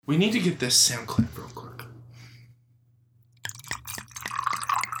We need to get this sound clip real quick.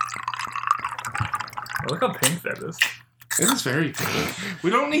 Look how pink that is. It is very pink. We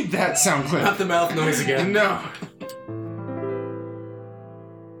don't need that sound clip. Not the mouth noise again. No.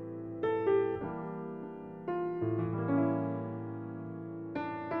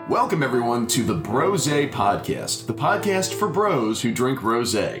 Welcome, everyone, to the Brose Podcast, the podcast for bros who drink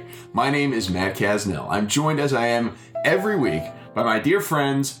rosé. My name is Matt Casnell. I'm joined, as I am every week, by my dear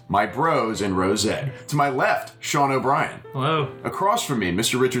friends, my bros in rosé. To my left, Sean O'Brien. Hello. Across from me,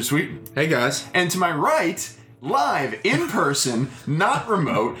 Mr. Richard Sweeten. Hey, guys. And to my right, live, in person, not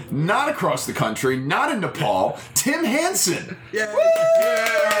remote, not across the country, not in Nepal, Tim Hansen. Yay!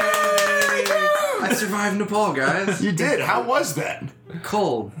 I survived Nepal, guys. You did. How was that?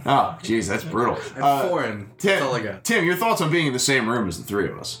 Cold. Oh, jeez, that's brutal. I'm foreign. That's all I got. Tim, your thoughts on being in the same room as the three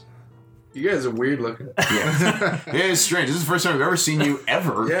of us? You guys are weird looking. Yeah. It is strange. This is the first time we've ever seen you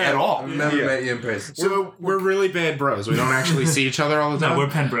ever at all. I've never met you in person. So we're really bad bros. We don't actually see each other all the time. No, we're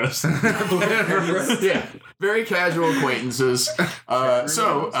pen bros. Yeah. Very casual acquaintances.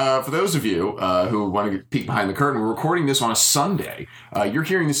 For those of you who want to peek behind the curtain, we're recording this on a Sunday. You're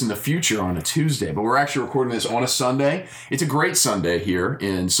hearing this in the future on a Tuesday, but we're actually recording this on a Sunday. It's a great Sunday here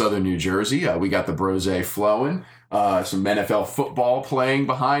in southern New Jersey. We got the Brose flowing. Some NFL football playing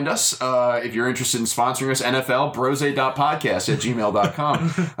behind us. If you're interested in sponsoring us, NFL, brose.podcast@gmail.com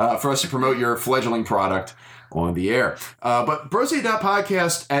for us to promote your fledgling product on the air. But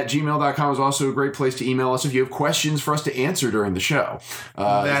brose.podcast@gmail.com is also a great place to email us if you have questions for us to answer during the show.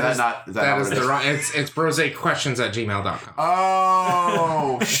 It's brosequestions@gmail.com.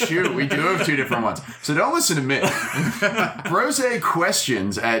 Oh, shoot. We do have two different ones. So don't listen to me.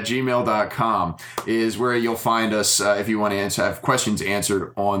 brosequestions@gmail.com is where you'll find us if you want to have questions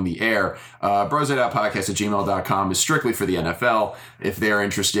answered on the air. brose.podcast@gmail.com is strictly for the NFL if they're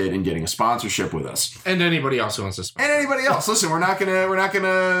interested in getting a sponsorship with us. And anybody else who wants to sponsor. And anybody else. Listen, we're not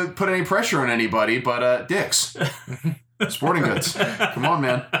gonna put any pressure on anybody, but Dick's. Sporting Goods. Come on,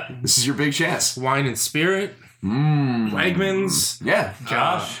 man. This is your big chance. Wine and Spirit. Wegmans. Yeah.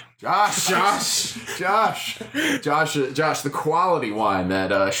 Josh, the quality wine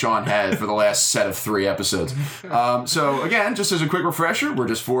that Sean had for the last set of 3 episodes. So again, just as a quick refresher, we're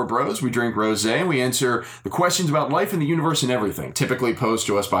just 4 bros. We drink rosé and we answer the questions about life and the universe and everything, typically posed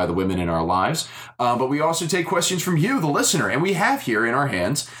to us by the women in our lives. But we also take questions from you, the listener, and we have here in our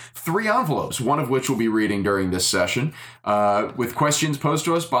hands 3 envelopes, one of which we'll be reading during this session, with questions posed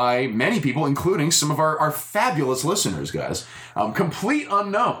to us by many people, including some of our fabulous listeners, guys. Complete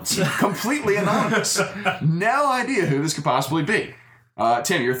unknowns. Completely anonymous. No idea who this could possibly be.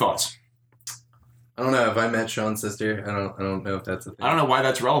 Tim, your thoughts? I don't know. Have I met Sean's sister? I don't know if that's a thing. I don't know why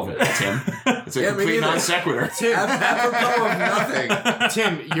that's relevant, Tim. It's a complete non sequitur. Tim, apropos of nothing.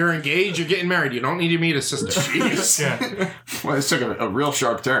 Tim, you're engaged. You're getting married. You don't need to meet a sister. Jeez. yeah. Well, this took a real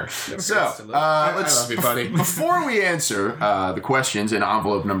sharp turn. So, I let's love you, buddy. Before we answer the questions in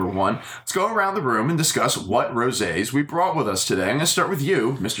envelope number 1, let's go around the room and discuss what rosés we brought with us today. I'm going to start with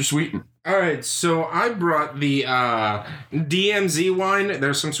you, Mr. Sweeten. All right, so I brought the DMZ wine.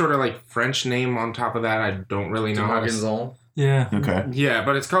 There's some sort of like French name on top of that. I don't really know. Morganzol. Yeah. Okay. Yeah,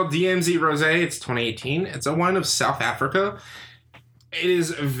 but it's called DMZ Rosé. It's 2018. It's a wine of South Africa. It is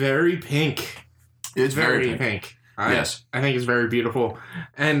very pink. It's very pink. Yes. I think it's very beautiful.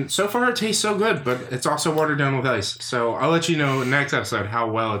 And so far it tastes so good, but it's also watered down with ice. So I'll let you know next episode how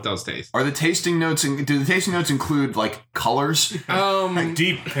well it does taste. Do the tasting notes include like colors?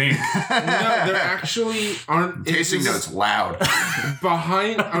 Deep pink. No, there actually aren't. Tasting notes loud.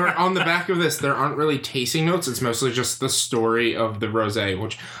 Behind or on the back of this, there aren't really tasting notes. It's mostly just the story of the rosé,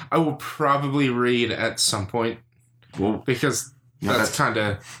 which I will probably read at some point. Well, Because that's kind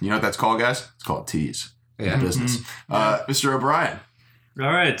of... You know what that's called, guys? It's called tease. Yeah. Business. Mr. O'Brien.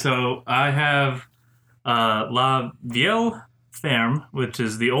 All right, so I have La Vieille Ferme, which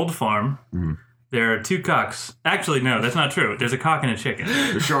is the old farm. There are 2 cocks. Actually, no, that's not true. There's a cock and a chicken.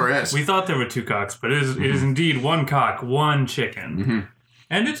 There sure is. We thought there were 2 cocks, but it is indeed 1 cock, 1 chicken.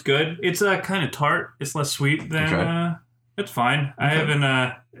 And it's good. It's kind of tart. It's less sweet than... it's fine. I haven't...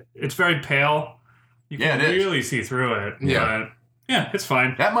 it's very pale. You can really see through it. Yeah. But, yeah, it's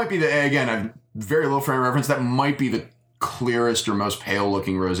fine. That might be I've very low frame of reference. That might be the clearest or most pale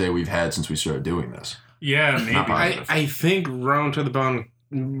looking rosé we've had since we started doing this. Yeah, maybe. I think Roan to the Bone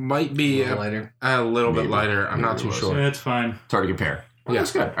might be a little bit lighter. I'm not too sure. Yeah, it's fine. It's hard to compare. Well,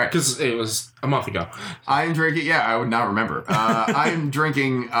 that's good. All right. Because it was a month ago. I am drinking. Yeah, I would not remember. I am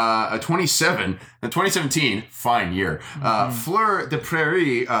drinking a 2017, fine year. Fleur de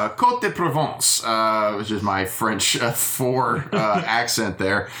Prairie, Côte de Provence, which is my French accent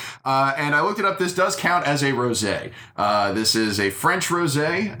there. And I looked it up. This does count as a rosé. This is a French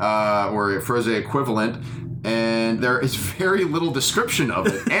rosé, or a rosé equivalent. And there is very little description of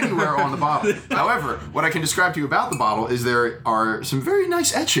it anywhere on the bottle. However, what I can describe to you about the bottle is there are some very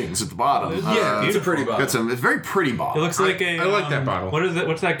nice etchings at the bottom. Yeah, it's a pretty bottle. It's a very pretty bottle. It looks like I like that bottle. What is it?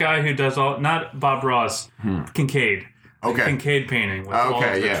 What's that guy who does all? Not Bob Ross. Kincaid. Okay. Kincaid painting with all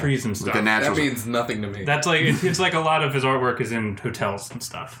of the trees and With stuff. the naturals. That means nothing to me. That's like it's like a lot of his artwork is in hotels and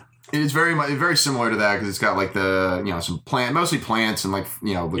stuff. It is very similar to that because it's got like the some mostly plants and like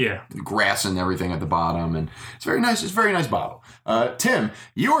the grass and everything at the bottom, and it's very nice. It's a very nice bottle. Tim,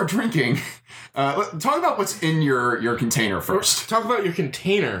 you are drinking. Talk about what's in your container first. Talk about your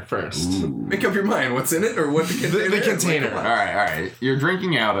container first. Make up your mind. What's in it or what the container The is? container. Like, All right. You're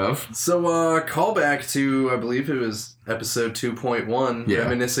drinking out of. So, callback to, I believe it was episode 2.1,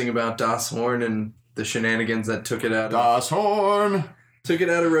 reminiscing about Das Horn and the shenanigans that took it out Das Horn.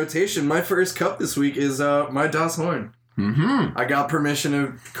 of rotation. My first cup this week is my Das Horn. Mm-hmm. I got permission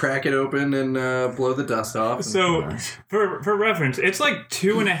to crack it open and blow the dust off. So, for reference, it's like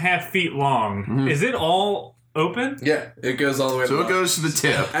 2.5 feet long. Mm-hmm. Is it all open? Yeah, it goes all the way to So the it goes to the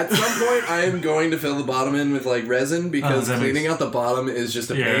tip. At some point, I am going to fill the bottom in with like resin because that cleaning makes- out the bottom is just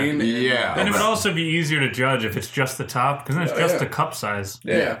a Yeah. pain. Yeah. And it would also be easier to judge if it's just the top, because then it's just yeah. the cup size.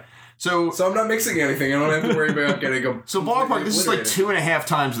 Yeah. So So I'm not mixing anything. I don't have to worry about getting a. So ballpark, this is like 2.5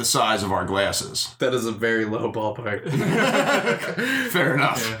 times the size of our glasses. That is a very low ballpark. Fair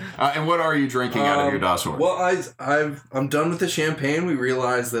enough. And what are you drinking out of your Das Horn? Well, I'm done with the champagne. We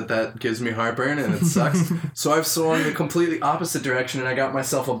realized that gives me heartburn and it sucks. So I've swung the completely opposite direction and I got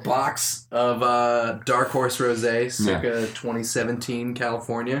myself a box of Dark Horse Rosé, circa 2017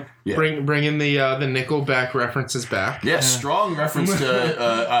 California. Yeah. Bring in the Nickelback references back. Yes, strong reference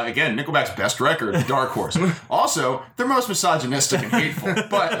to, again, Nickelback's best record, Dark Horse. Also, their most misogynistic and hateful,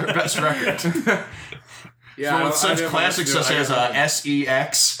 but their best record. Yeah, So with such classics such as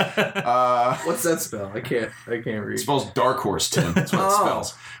SEX. What's that spell? I can't read. It spells Dark Horse, Tim. That's what it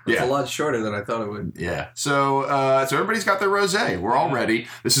spells. It's Yeah. a lot shorter than I thought it would. Yeah. So everybody's got their rosé. We're all ready.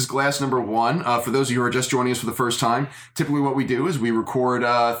 This is glass number 1. For those of you who are just joining us for the first time, typically what we do is we record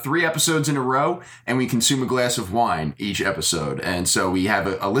 3 episodes in a row, and we consume a glass of wine each episode. And so we have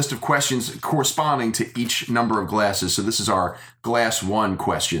a list of questions corresponding to each number of glasses. So this is our glass 1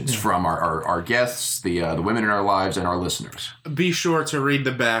 questions from our guests, the women in our lives, and our listeners. Be sure to read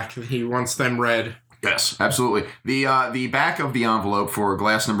the back. He wants them read. Yes, absolutely. The back of the envelope for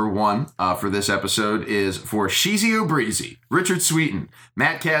glass number 1 for this episode is for Shizio Breezy, Richard Sweeten,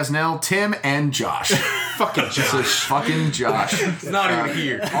 Matt Casnell, Tim, and Josh. Fucking Josh. Fucking Josh. It's not even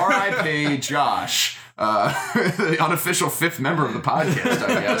here. R.I.P. Josh. The unofficial 5th member of the podcast,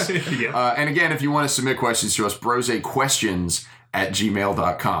 I guess. And again, if you want to submit questions to us,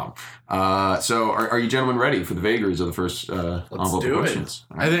 brosequestions@gmail.com. So are you gentlemen ready for the vagaries of the first envelope of questions?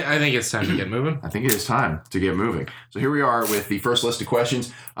 I think it's time to get moving. I think it is time to get moving. So here we are with the first list of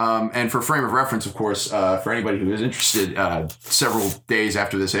questions. And for frame of reference, of course, for anybody who is interested, several days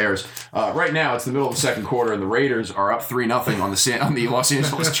after this airs, right now it's the middle of the second quarter and the Raiders are up 3-0 on the Los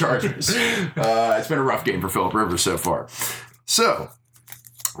Angeles Chargers. It's been a rough game for Phillip Rivers so far. So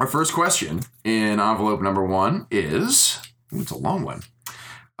our first question in envelope number 1 is, it's a long one.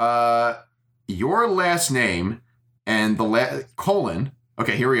 Your last name and the colon.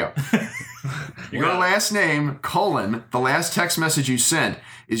 Okay, here we go. Your last name, colon, the last text message you sent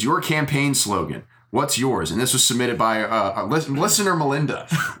is your campaign slogan. What's yours? And this was submitted by listener Melinda.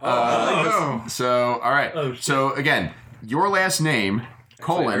 So, all right. Oh, shit. So, again, your last name,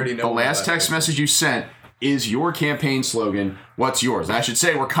 colon, the last text message you sent is your campaign slogan. What's yours? And I should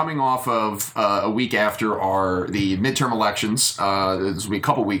say we're coming off of a week after the midterm elections. This will be a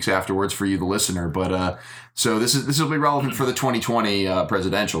couple weeks afterwards for you, the listener. But so this will be relevant for the 2020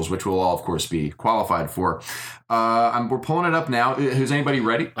 presidentials, which we'll all, of course, be qualified for. We're pulling it up now. Is anybody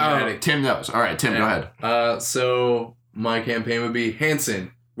ready? I'm ready. Tim knows. All right, Tim, go ahead. So my campaign would be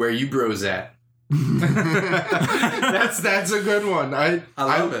Hanson, where you bros at? That's a good one. I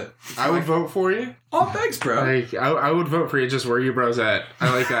love it. I would vote for you. Oh, thanks, bro. I would vote for you. Just where you bros at.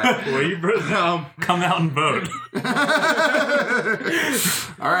 I like that. Where you bros come out and vote.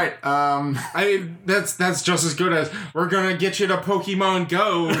 All right. That's just as good as we're gonna get you to Pokemon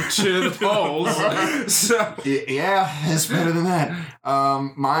Go to the polls. So Yeah, it's better than that.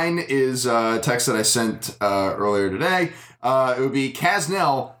 Mine is a text that I sent earlier today. It would be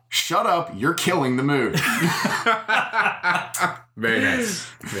Kaznell, shut up, you're killing the mood. Very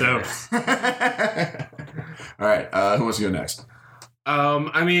nice. So, All right, who wants to go next?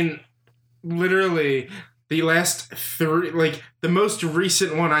 I mean, literally, the last three, like, the most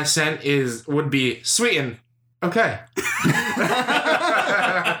recent one I sent would be Sweeten. Okay.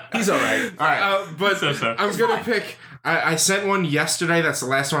 He's all right. All right. But So. I'm going to pick... I sent one yesterday. That's the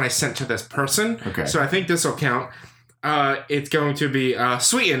last one I sent to this person. Okay. So I think this will count. It's going to be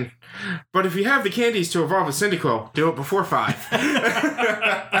Sweeten. But if you have the candies to evolve a Cyndaquil, do it before 5.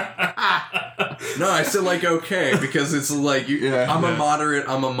 No, I still like okay because it's like I'm a moderate.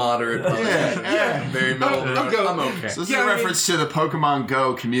 Yeah. Very middle. I'm okay. So this is a reference to the Pokemon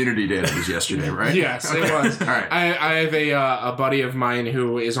Go community day that was yesterday, right? Yes, it was. All right. I have a buddy of mine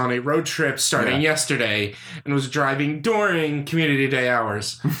who is on a road trip starting yesterday and was driving during community day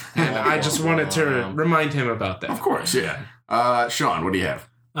hours. And I just wanted to remind him about that. Of course, yeah. Sean, what do you have?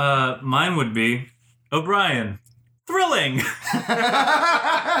 mine would be O'Brien. Thrilling.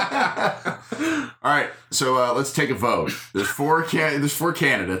 All right, so let's take a vote. There's four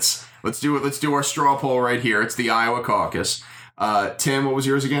candidates. Let's do our straw poll right here. It's the Iowa caucus. Tim, what was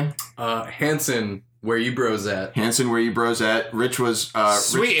yours again? Hanson, where you bros at? Hanson, where you bros at? Rich was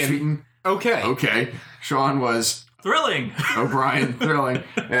Sweeten. Okay. Okay. Sean was Thrilling. O'Brien, thrilling.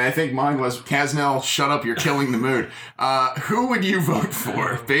 And I think mine was Kaznell, shut up, you're killing the mood. Who would you vote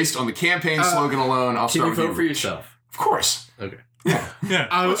for based on the campaign slogan alone? I'll Can start you with vote you. for yourself? Of course. Okay.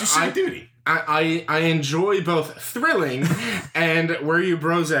 Yeah. What's your civic duty? I enjoy both Thrilling and Where You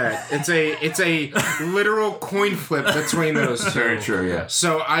Bros At. It's a literal coin flip between those two. Very true, yeah.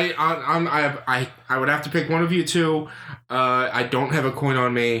 So I would have to pick one of you two. I don't have a coin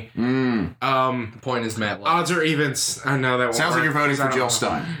on me. The point is Matt. Odds or evens. I know that won't Sounds like work you're voting because I for don't Jill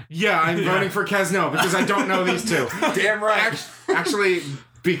know. Stein. Yeah, I'm voting for Kaznell because I don't know these two. Damn right. Actually,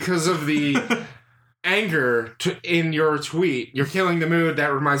 because of the anger in your tweet, you're killing the mood.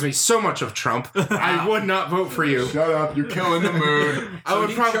 That reminds me so much of Trump. I would not vote for you. Shut up, you're killing the mood. I would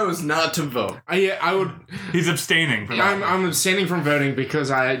he probably. chose not to vote. I would. He's abstaining from that. I'm abstaining from voting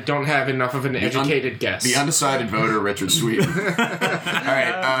because I don't have enough of an educated guess. The undecided voter, Richard Sweet. All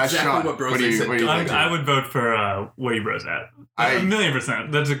right, Exactly Sean, what Brose what do you said. think? I would vote for Where You Bros At. I-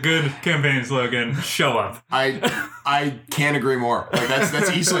 1,000,000%. That's a good campaign slogan. Show up. I can't agree more. Like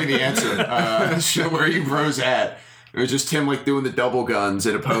that's easily the answer. Show Where You Bros At. It was just Tim like doing the double guns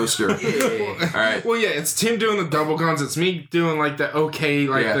in a poster. All right. Well, yeah, it's Tim doing the double guns. It's me doing like the okay,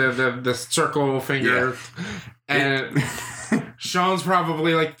 like the circle finger, and Sean's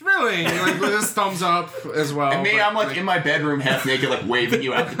probably like thrilling, like with his thumbs up as well. And me, I'm like in my bedroom, half naked, like waving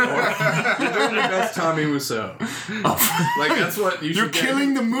you out the door. You're doing your best Tommy Wiseau. Like that's what you You're should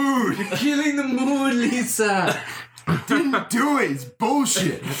killing the mood. killing the mood, Lisa. Didn't do it. It's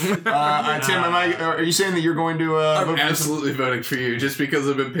bullshit. Tim, are you saying that you're going to I'm vote for this? absolutely voting for you just because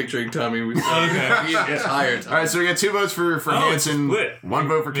I've been picturing Tommy Wiseau. Okay. The entire time. All right, so we got 2 votes for it's Hanson, split. 1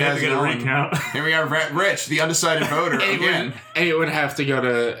 vote for We have to get a Kaznell. recount. Here we got Rich, the undecided voter again. It would have to go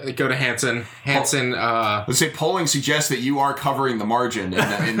to Hanson. Hanson. Let's say polling suggests that you are covering the margin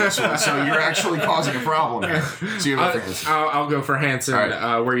in this one, so you're actually causing a problem here. So you vote for Hanson. I'll go for Hanson. All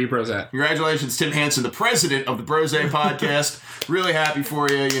right. Where You Bros At? Congratulations, Tim Hanson, the president of the Brose podcast. Really happy for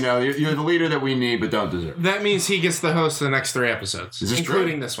you. You know, you're the leader that we need, but don't deserve. That means he gets the host of the next 3 episodes, Is this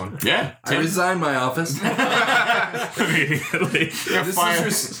including true? this one. Yeah, I resign my office. Immediately. This like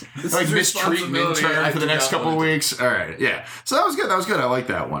is mistreat an responsibility intern I for the do next not couple of want. weeks. All right, yeah. So that was good. I like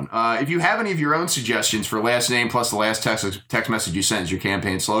that one. If you have any of your own suggestions for last name plus the last text message you sent as your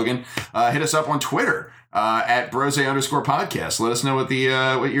campaign slogan, hit us up on Twitter at brose_podcast. Let us know what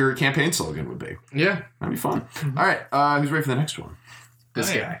what your campaign slogan would be. Yeah. That'd be fun. All right, who's ready for the next one? This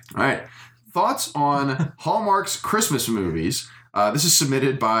Hey. guy. All right. Thoughts on Hallmark's Christmas movies. This is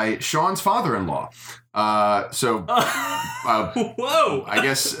submitted by Sean's father-in-law. Whoa. I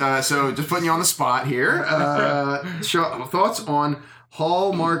guess, so just putting you on the spot here. Sean, thoughts on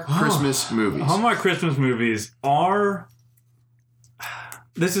Hallmark Christmas movies? Hallmark Christmas movies are...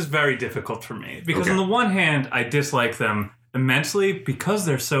 This is very difficult for me. Because Okay. on the one hand, I dislike them immensely because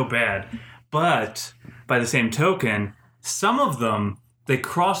they're so bad. But by the same token, some of them, they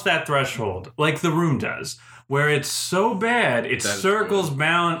cross that threshold, like The Room does, where it's so bad, it circles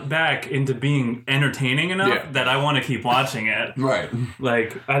back into being entertaining enough that I want to keep watching it. Right.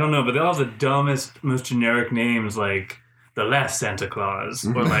 Like, I don't know, but they all have the dumbest, most generic names, like the The Last Santa Claus,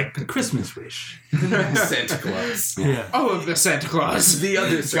 or like Christmas Wish. Santa Claus. Yeah. Oh, the Santa Claus. The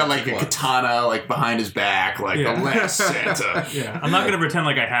other He's got like a katana like behind his back, like the last Santa. Yeah. I'm not going to pretend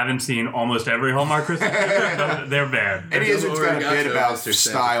like I haven't seen almost every Hallmark Christmas movie, but they're bad. And he has got a bit about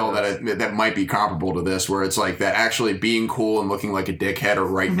style that might be comparable to this, where it's like that actually being cool and looking like a dickhead are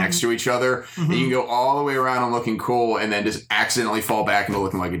right next to each other. And you can go all the way around and looking cool and then just accidentally fall back into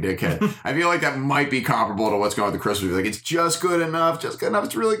looking like a dickhead. I feel like that might be comparable to what's going on with the Christmas movie. Like, it's just good enough,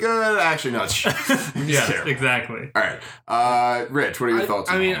 it's really good. Actually, no, it's yeah, exactly. All right. Rich, what are your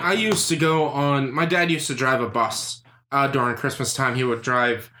thoughts? I mean, I used to go on, my dad used to drive a bus during Christmas time. He would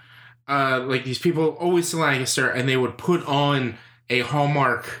drive, like, these people always to Lancaster, and they would put on a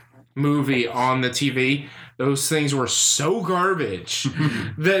Hallmark movie on the TV. Those things were so garbage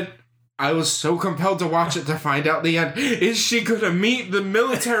that I was so compelled to watch it to find out the end. Is she going to meet the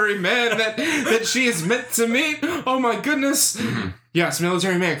military man that she is meant to meet? Oh my goodness. Yes,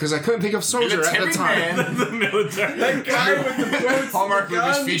 military man, because I couldn't think of soldier at the time. The military. That guy with the boots. Hallmark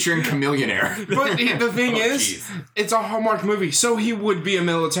movies featuring Chameleonaire. But the thing is, it's a Hallmark movie, so he would be a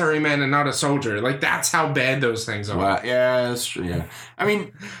military man and not a soldier. Like, that's how bad those things are. Wow. Yeah, that's true. Yeah. I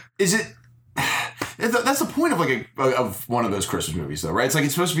mean, is it... That's the point of of one of those Christmas movies, though, right? It's like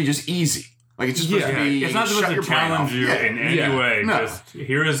it's supposed to be just easy. Like, it's just supposed to be... It's not supposed to challenge you in any way. No. Just,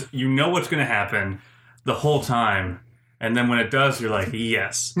 here is... You know what's going to happen the whole time. And then when it does, you're like,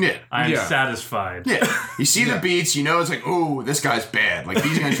 yes. Yeah. I'm satisfied. Yeah. You see the beats, you know it's like, oh, this guy's bad. Like,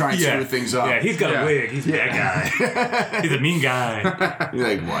 he's going to try and screw things up. Yeah, he's got a wig. He's a bad guy. He's a mean guy. You're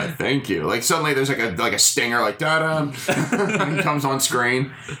like, what? Thank you. Like, suddenly there's like a stinger, like, da-da, and he comes on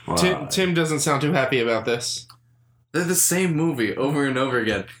screen. Wow. Tim doesn't sound too happy about this. They're the same movie over and over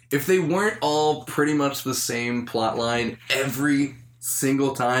again. If they weren't all pretty much the same plot line every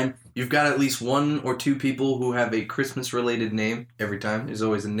single time, you've got at least one or two people who have a Christmas-related name every time. There's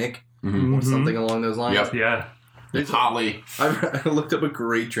always a Nick or something along those lines. Yep. Yeah. There's Holly. I looked up a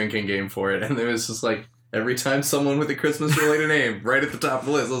great drinking game for it, and there was just like, every time someone with a Christmas-related name right at the top of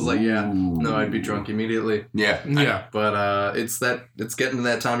the list, I was like, no, I'd be drunk immediately. Yeah. But it's getting to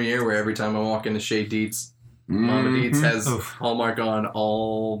that time of year where every time I walk into Shea Dietz, Mama Dietz has Hallmark on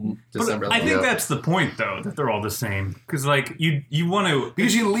all December. I think that's the point, though, that they're all the same. Because, like, you want to...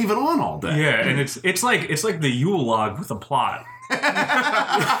 Because you leave it on all day. Yeah, and it's like the Yule log with a plot. I'd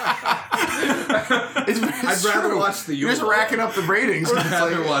rather watch the Yule You're just log. racking up the ratings.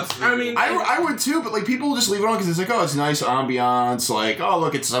 I mean, I would too, but like people will just leave it on because it's like, oh, it's nice ambiance. Like, oh,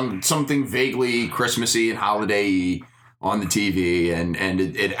 look, it's something vaguely Christmassy and holiday-y on the TV, and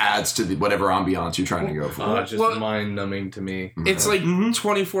it adds to whatever ambiance you're trying to go for. It's just mind-numbing to me. it's like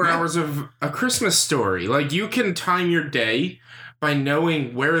 24 hours of a Christmas story. Like, you can time your day by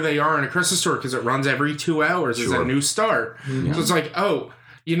knowing where they are in a Christmas story because it runs every 2 hours. There's a new start. So it's like, oh,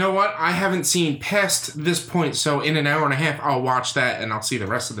 you know what? I haven't seen past this point, so in an hour and a half, I'll watch that and I'll see the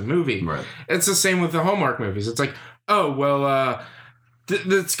rest of the movie. Right. It's the same with the Hallmark movies. It's like, oh, well,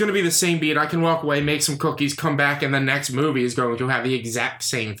 it's going to be the same beat. I can walk away, make some cookies, come back, and the next movie is going to have the exact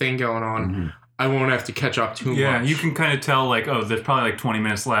same thing going on. I won't have to catch up too much. Yeah, you can kind of tell, like, oh, there's probably like 20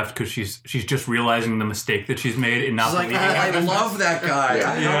 minutes left because she's just realizing the mistake that she's made and not It's like, believing I it. love that guy.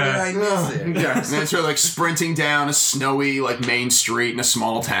 How did I miss it? And then it's her like sprinting down a snowy like main street in a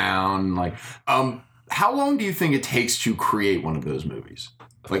small town. Like, how long do you think it takes to create one of those movies?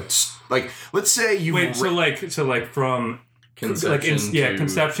 Like, let's say you Wait, so from Conception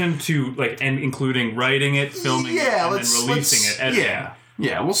conception to like and including writing it, filming it, and then releasing it. Editing.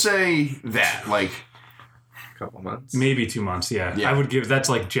 Yeah, we'll say that like A couple months, maybe 2 months. Yeah, I would give that's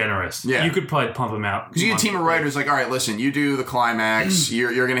like generous. Yeah, you could probably pump them out because you get a team of writers like, all right, listen, you do the climax.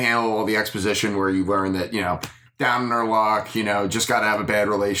 You're gonna handle all the exposition where you learn that down in her luck, just got to have a bad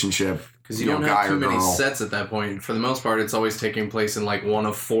relationship. Because you don't have too many sets at that point. For the most part, it's always taking place in like one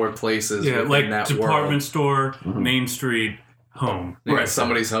of 4 places. Yeah, like that department world. Store, Main Street, home. Right,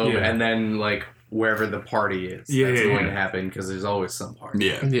 somebody's home, and then like wherever the party is. That's going to happen because there's always some party.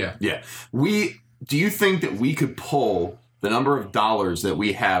 Yeah. Do you think that we could pull the number of dollars that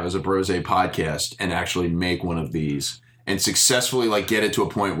we have as a Brose podcast and actually make one of these and successfully like get it to a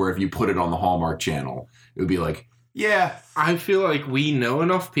point where if you put it on the Hallmark channel, it would be like, yeah. I feel like we know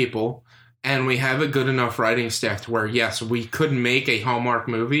enough people and we have a good enough writing staff to where, yes, we could make a Hallmark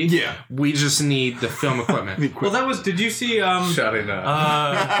movie. Yeah. We just need the film equipment. Well, did you see... Shut it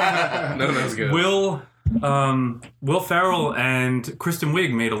up. None of that was good. Will Ferrell and Kristen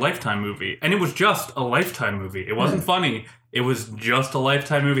Wiig made a Lifetime movie. And it was just a Lifetime movie. It wasn't funny. It was just a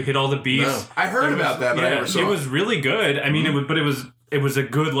Lifetime movie. Hit all the beats. No. I heard about that, but I never saw it. It was really good. I mean, it was a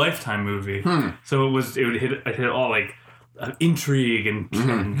good Lifetime movie. So it hit all like... intrigue and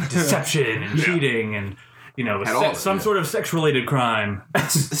deception and cheating and some sort of sex-related crime.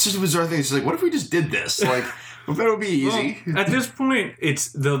 It's just a bizarre thing. It's like, what if we just did this? Like, I bet it would be easy. Well, at this point,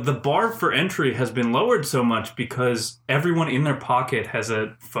 it's the bar for entry has been lowered so much because everyone in their pocket has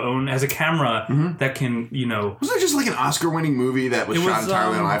a phone, has a camera that can, Was that just like an Oscar-winning movie that was shot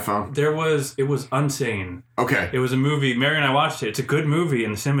entirely on iPhone? It was Unsane. Okay. It was a movie. Mary and I watched it. It's a good movie,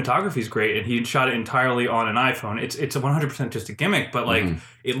 and the cinematography is great. And he shot it entirely on an iPhone. It's 100% just a gimmick, but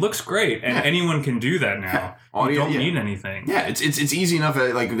it looks great, and anyone can do that now. You don't need anything. Yeah, it's easy enough.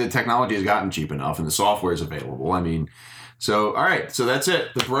 Like the technology has gotten cheap enough, and the software is available. I mean, so all right, so that's it.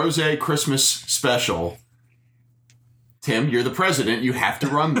 The Brose Christmas special. Tim, you're the president. You have to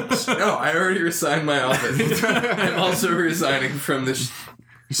run this. No, I already resigned my office. I'm also resigning from this.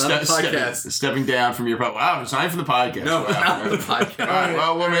 Podcast. Stepping down from your podcast. Wow, resign from the podcast. No, not the podcast. All right,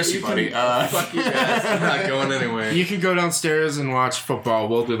 well, we'll miss you, buddy. Fuck you guys. I'm not going anywhere. You can go downstairs and watch football.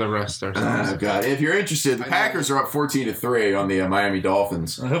 We'll do the rest ourselves. Oh, God. If you're interested, the Packers are up 14-3 on the Miami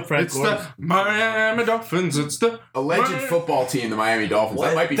Dolphins. I hope Frank It's the Miami Dolphins. It's the alleged football team, the Miami Dolphins.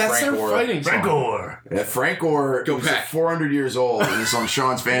 What? That might be That's Frank their Gore. fighting Frank song. Gore. Yeah, Frank Gore Go was Pack. 400 years old and is on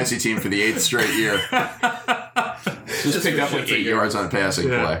Sean's fantasy team for the 8th straight year. Just picked up like 8 yards on a passing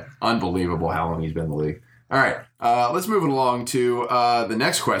play. Unbelievable how long he's been in the league. All right, let's move it along to the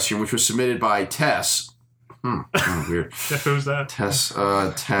next question, which was submitted by Tess. Weird. Who's that? Tess.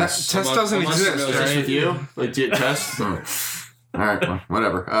 Tess doesn't exist, Is this right? with you? Like, Tess? All right, well,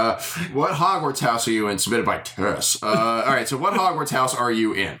 whatever. What Hogwarts house are you in? Submitted by Tess. All right, so what Hogwarts house are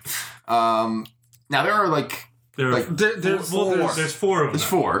you in? Now, there are like... There's four. There's four of them. There's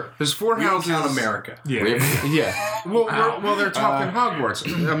four. There's four We don't houses. count America. Yeah. Yeah. Well, they're talking Hogwarts.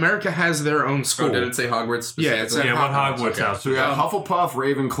 America has their own school. Oh, did it say Hogwarts? Yeah, it's specifically? at What Hogwarts Okay. house? So we got Hufflepuff,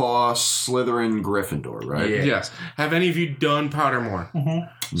 Ravenclaw, Slytherin, Gryffindor, right? Yeah. Yes. Have any of you done Pottermore? Mm-hmm.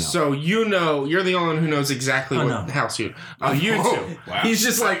 No. So you're the only one who knows exactly what no. house you. Oh, you two. Wow. He's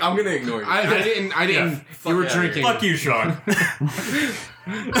just like, I'm gonna ignore you. I didn't. Yeah. You were Fuck outta drinking. Fuck you, Sean.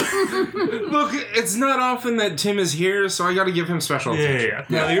 Look, it's not often that Tim is here, so I got to give him special attention. Yeah.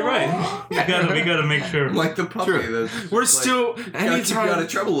 No, you're right. We gotta make sure. I'm like the puppy. Sure. That's We're like, still gotta keep you out anytime. of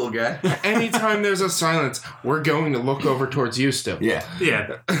trouble, little guy. Anytime there's a silence, we're going to look over towards you still. Yeah.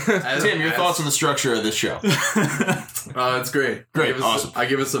 Yeah. Tim, your thoughts on the structure of this show? It's great. Great, awesome. I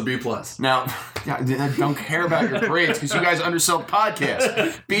give us a B plus. Now, I don't care about your grades because you guys undersell the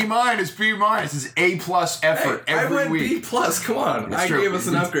podcast. B minus, B minus. It's A plus effort I every went week. B plus. Come on, It's I true. gave us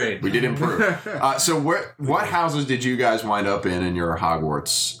an upgrade. We did improve. So what houses did you guys wind up in your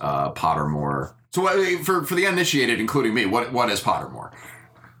Hogwarts Pottermore? So for the uninitiated, including me, what is Pottermore?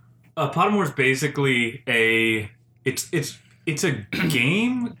 Pottermore's basically it's a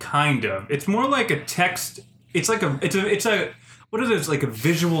game, kind of. It's more like a text. It's like it's a what is it? It's like a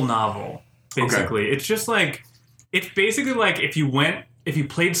visual novel, basically. Okay. It's just like it's basically like if you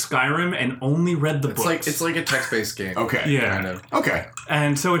played Skyrim and only read the books. It's like a text-based game. Okay. Yeah. Kind of. Okay.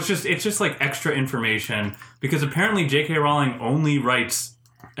 And so it's just like extra information because apparently J.K. Rowling only writes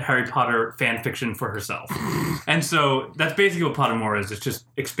Harry Potter fan fiction for herself. And so that's basically what Pottermore is. It's just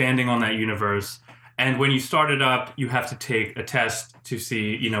expanding on that universe. And when you start it up, you have to take a test to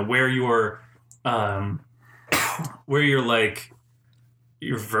see, where your like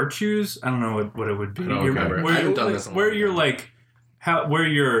your virtues. I don't know what it would be. I don't remember. I haven't done this in a where long you're time. like where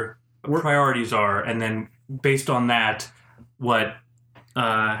your priorities are, and then based on that, what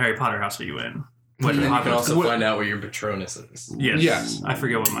Harry Potter house are you in? What And then you can Hogwarts- also find out what your Patronus is. Yes. Yes. I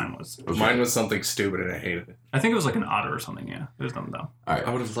forget what mine was. Mine was something stupid and I hated it. I think it was like an otter or something. Yeah, it was dumb though. All right.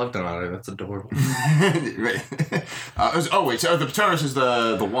 I would have loved an otter. That's adorable. Right. Wait. So the Patronus is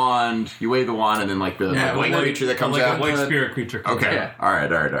the wand. You wave the wand, and then like the white creature that comes like out. a white spirit creature. Comes Okay. out. Yeah. All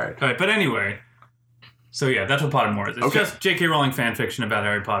right. All right, but anyway. So yeah, that's what Pottermore is. It's Okay. just J.K. Rowling fan fiction about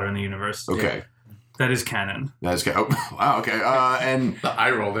Harry Potter in the universe. Okay. That is canon. That's good. Oh, wow. Okay. And The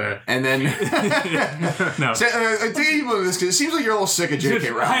eye roll there. and then. No. I think you believe this because it seems like you're a little sick of J.K.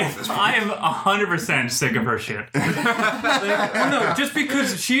 Rowling at this point. I am 100% sick of her shit. No, just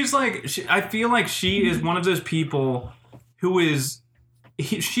because she's like, I feel like she is one of those people who is,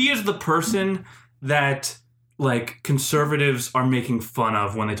 she is the person that like conservatives are making fun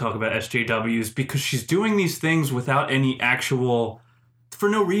of when they talk about SJWs because she's doing these things without any actual, for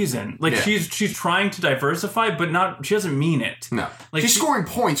no reason. Like Yeah. she's trying to diversify, but not, she doesn't mean it. No. Like She's she- scoring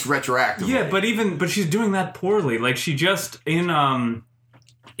points retroactively. Yeah, but she's doing that poorly. Like she just in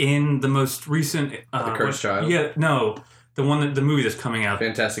the most recent The Cursed Child? Yeah, no, the movie that's coming out.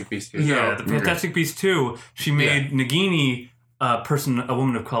 Fantastic Beasts. Yeah, the Fantastic Beasts 2. She made Nagini a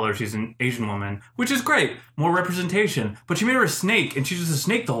woman of color. She's an Asian woman, which is great. More representation. But she made her a snake, and she's just a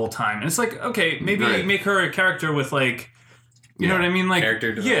snake the whole time. And it's like, okay, maybe make her a character with like, you know what I mean? Like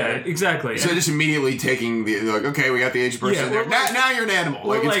character development. Yeah, exactly. So just immediately taking like, okay, we got the Asian person in there. Now you're an animal.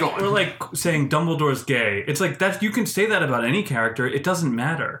 Like it's going. Or like saying Dumbledore's gay. It's like that. You can say that about any character. It doesn't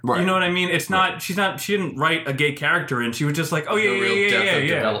matter. Right. You know what I mean? It's not. She didn't write a gay character, and she was just like, oh yeah.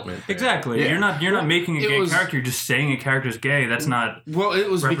 Development. Exactly. Yeah. You're not making a gay character. You're just saying a character's gay. That's not. Well, it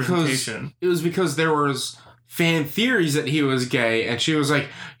was because there was fan theories that he was gay, and she was like,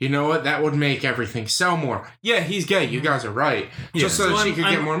 you know what, that would make everything sell more. Yeah, he's gay. You guys are right. Just so that she could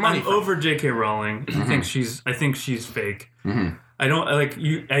get more money. I'm over J.K. Rowling. I think she's fake. Mm-hmm. I don't like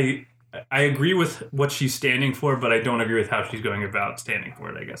you. I agree with what she's standing for, but I don't agree with how she's going about standing for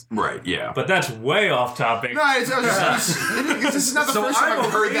it, I guess. Right, yeah. But that's way off topic. No, this is not the first time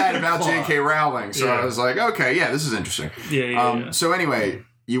I've heard that about J.K. Rowling, so I was like, okay, yeah, this is interesting. Yeah. So anyway,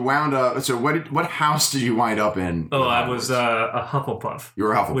 you wound up, so what house did you wind up in? Oh, I was a Hufflepuff. You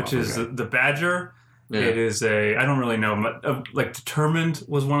were a Hufflepuff, which is okay. the Badger. Yeah. It is I don't really know, but like Determined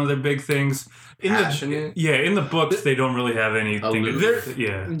was one of their big things. Passionate? In the books, they don't really have anything. They're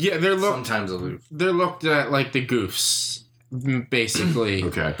sometimes aloof. They're looked at like the goofs, basically.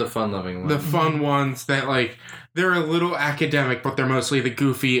 Okay. The fun-loving ones. The fun ones that like they're a little academic, but they're mostly the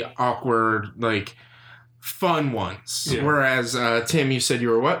goofy, awkward, like fun ones. Yeah. Whereas Tim, you said you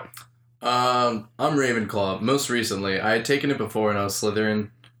were what? I'm Ravenclaw. Most recently, I had taken it before and I was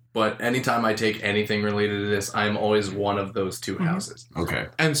Slytherin. But anytime I take anything related to this, I'm always one of those two houses. Okay.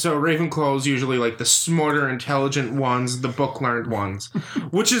 And so Ravenclaw is usually like the smarter, intelligent ones, the book-learned ones,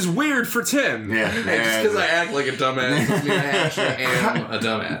 which is weird for Tim. Yeah. Just because I act like a dumbass doesn't mean I actually am a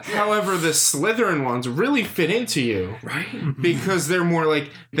dumbass. However, the Slytherin ones really fit into you. Right? Because they're more like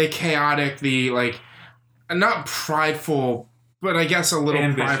the chaotic, the like, not prideful, but I guess a little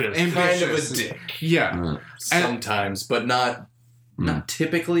ambitious. Kind of a dick. Yeah. Sometimes, but not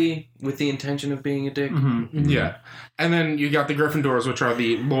typically with the intention of being a dick. Mm-hmm. Yeah. And then you got the Gryffindors, which are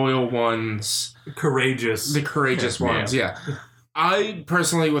the loyal ones. Courageous. The courageous ones, yeah. I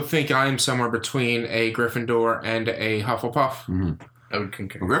personally would think I am somewhere between a Gryffindor and a Hufflepuff. Mm-hmm. I would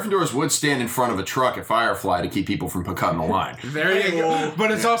concur. Gryffindors would stand in front of a truck at Firefly to keep people from cutting the line. There you go.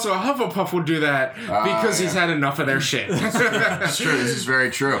 But it's also a Hufflepuff would do that because he's had enough of their shit. That's true. This is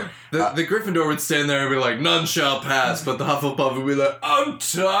very true. The Gryffindor would stand there and be like, none shall pass, but the Hufflepuff would be like, I'm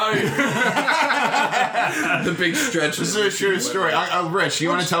tired. The big stretch. This is a true story. Rich, you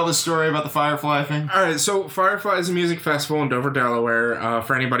want to tell the story about the Firefly thing? All right, so Firefly is a music festival in Dover, Delaware,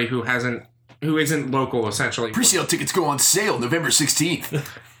 for anybody who isn't local, essentially. Pre-sale tickets go on sale November 16th.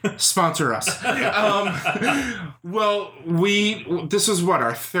 Sponsor us. Well, this is what,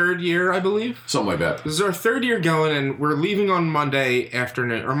 our third year, I believe? Something like that. This is our third year going, and we're leaving on Monday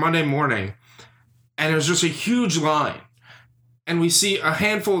afternoon, or Monday morning, and there's just a huge line. And we see a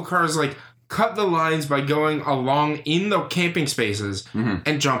handful of cars, like, cut the lines by going along in the camping spaces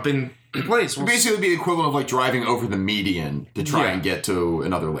and jump in place. Basically, it'd be the equivalent of, like, driving over the median to try and get to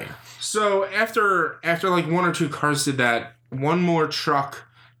another lane. So after like one or two cars did that, one more truck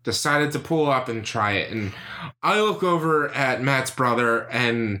decided to pull up and try it. And I look over at Matt's brother,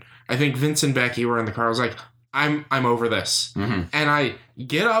 and I think Vince and Becky were in the car. I was like, I'm over this. Mm-hmm. And I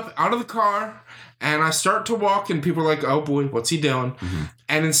get up out of the car and I start to walk, and people are like, oh boy, what's he doing? Mm-hmm.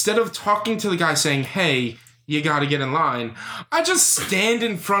 And instead of talking to the guy saying, hey, you gotta get in line, I just stand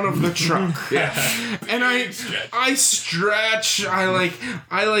in front of the truck. And I stretch, I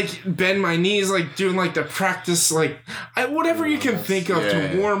bend my knees, like doing like the practice, like whatever you can think of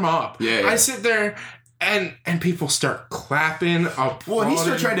to warm up. I sit there and people start clapping, applauding. Well, he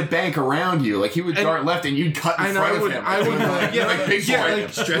started trying to bank around you, like he would dart left and you'd cut in front of him. I would like big boy.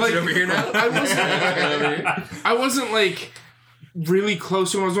 Stretch it over here now. I wasn't like really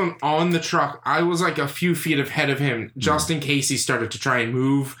close to him. I was on the truck. I was like a few feet ahead of him, just in case he started to try and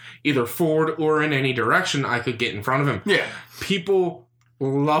move either forward or in any direction I could get in front of him. Yeah. People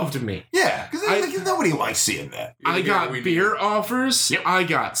loved me. Yeah, because nobody likes seeing that. I got beer offers. Yep. I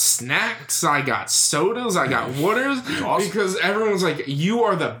got snacks. I got sodas. I got waters. Awesome. Because everyone was like, you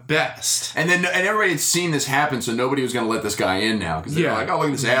are the best. And everybody had seen this happen, so nobody was going to let this guy in now. Because they're like, oh, look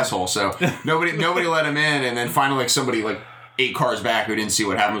at this asshole. So nobody let him in. And then finally, like, somebody, like, 8 cars back who didn't see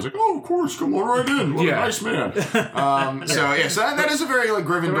what happened was like, oh, of course, come on right in. What a nice man. So that is a very like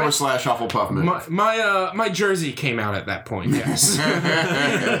Gryffindor / Hufflepuff move. My jersey came out at that point. Yes, it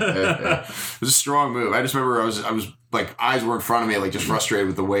was a strong move. I just remember I was like eyes were in front of me, like just frustrated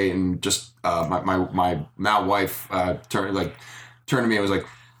with the wait, and just my now wife turned to me and was like,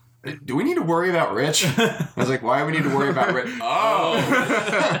 do we need to worry about Rich? I was like, why do we need to worry about Rich? Oh,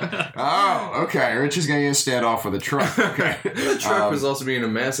 okay. Rich is going to stand off with a truck. Okay. The truck was also being a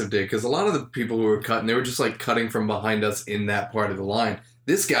massive dick because a lot of the people who were cutting, they were just like cutting from behind us in that part of the line.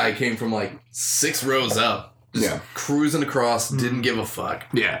 This guy came from like 6 rows up, just cruising across, didn't give a fuck.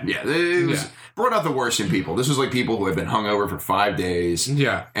 Yeah. It was brought out the worst in people. This was like people who had been hungover for 5 days.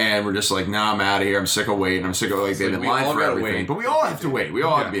 Yeah. And we're just like, nah, I'm out of here. I'm sick of waiting. I'm sick of like they've been in line for everything. Wait. But we all have to wait. We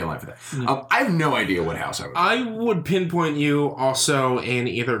all have to be in line for that. I have no idea what house I would. I would pinpoint you also in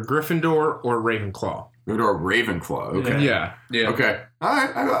either Gryffindor or Ravenclaw. Or Ravenclaw. Okay. Yeah. Okay. All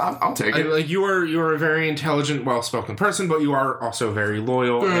right. I'll take it. Like you're a very intelligent, well-spoken person, but you are also very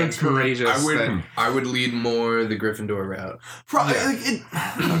loyal and courageous. I would lead more the Gryffindor route. Probably.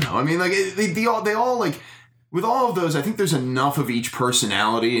 I don't know. I mean, like they all like. With all of those, I think there's enough of each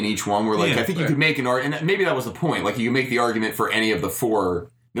personality in each one where, like, I think you could make an argument, and maybe that was the point. Like, you can make the argument for any of the 4,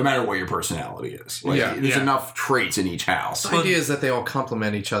 no matter what your personality is. Like, there's enough traits in each house. The idea is that they all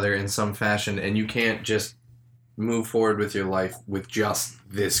complement each other in some fashion, and you can't just move forward with your life with just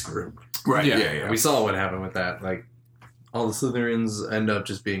this group. Right, yeah. We saw what happened with that. Like, all the Slytherins end up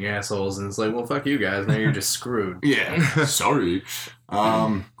just being assholes, and it's like, well, fuck you guys. Now you're just screwed. Yeah, sorry.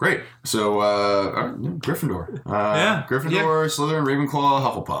 Great. So, Gryffindor. Gryffindor, Slytherin, Ravenclaw,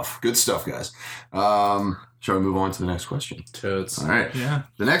 Hufflepuff. Good stuff, guys. Shall we move on to the next question? Totes. All right. Yeah.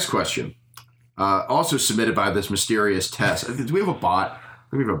 The next question, also submitted by this mysterious Tess. Do we have a bot?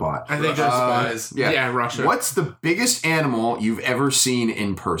 We have a bot. I think there's spies. Yeah, Russia. What's the biggest animal you've ever seen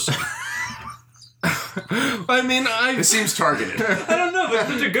in person? I mean, It seems targeted. I don't know, but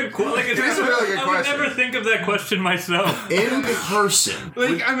it's such a good question. Like, it is a really good question. I would never think of that question myself. In person.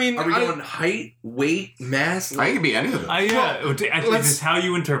 Like, I mean, are we going height, weight, mass? I can be any of them. I think it's how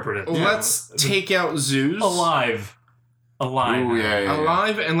you interpret it. Let's take out zoos. Alive. Ooh, yeah.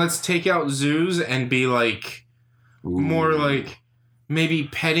 Alive, and let's take out zoos and be like more like maybe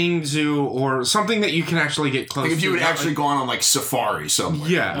petting zoo or something that you can actually get close to. Like if you had actually gone on like safari somewhere.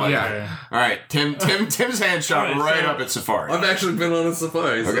 Yeah. All right, Tim's hand shot right up at safari. I've actually been on a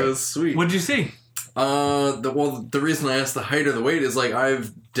safari, so it's sweet. What did you see? The reason I asked the height or the weight is like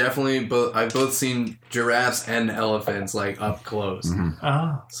I've both seen giraffes and elephants like up close.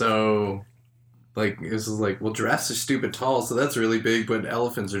 So like this is like, well, giraffes are stupid tall, so that's really big, but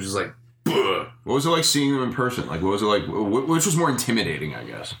elephants are just like. What was it like seeing them in person? Like, what was it like? Which was more intimidating, I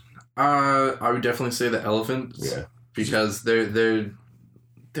guess? I would definitely say the elephants. Yeah, because they're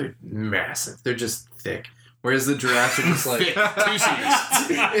massive. They're just thick. Whereas the giraffes are just like 2 C's.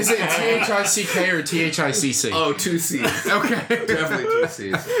 Is it THICK or THICC? Oh, 2 C's. Okay, definitely 2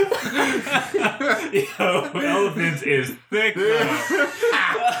 C's. Yo, elephants is thick.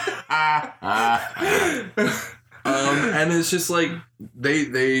 And it's just like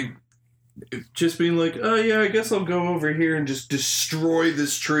they just being like, oh yeah, I guess I'll go over here and just destroy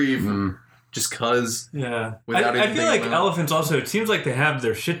this tree. Just cause. Yeah. I feel like elephants also, it seems like they have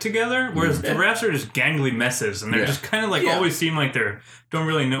their shit together, whereas giraffes are just gangly messes, and they're just kind of like always seem like they're don't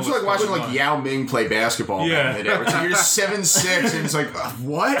really know. It's like watching like Yao Ming play basketball. Yeah. You're 7'6", and it's like,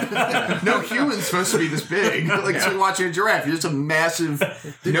 what? No human's supposed to be this big. Like it's like watching a giraffe. You're just a massive,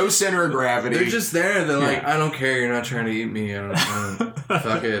 no center of gravity. They're just there. They're like, I don't care. You're not trying to eat me. I don't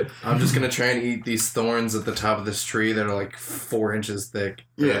fuck it. I'm just gonna try and eat these thorns at the top of this tree that are like 4 inches thick,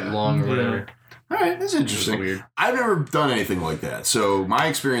 long or whatever. All right, that's interesting. Weird. I've never done anything like that, so my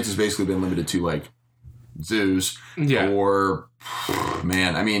experience has basically been limited to like zoos or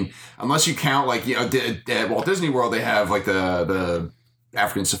man. I mean, unless you count like at Walt Disney World, they have like the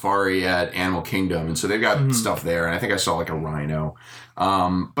African safari at Animal Kingdom, and so they've got stuff there. And I think I saw like a rhino.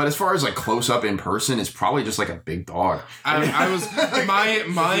 But as far as like close up in person, it's probably just like a big dog. I was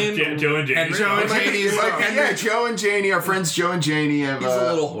mine. Joe and Janie. Joe and Janie, our friends Joe and Janie have he's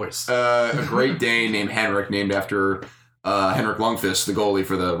a little horse. A Great Dane named Henrik, named after Henrik Lundqvist, the goalie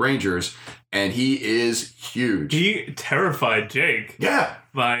for the Rangers, and he is huge. He terrified Jake. Yeah,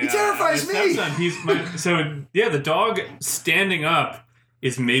 he terrifies me. The dog standing up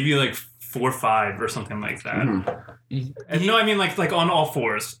is maybe like 4'5" or something like that. And no, I mean like on all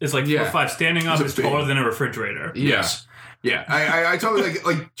fours. It's like 4'5". Standing up is taller than a refrigerator. Yes. Yeah. I totally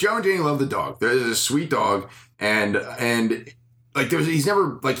like Joe and Janie love the dog. They're a sweet dog, and like he's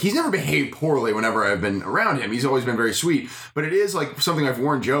never behaved poorly whenever I've been around him. He's always been very sweet. But it is like something I've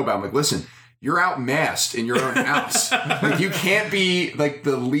warned Joe about. I'm like, listen, you're outmassed in your own house. Like you can't be like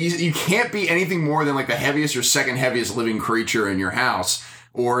you can't be anything more than like the heaviest or second heaviest living creature in your house.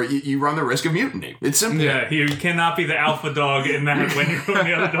 or you run the risk of mutiny. It's simple. Yeah, you cannot be the alpha dog in that when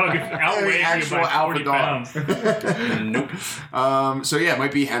the other dog is outweighing you Actual by alpha 40 dog. pounds. So yeah, it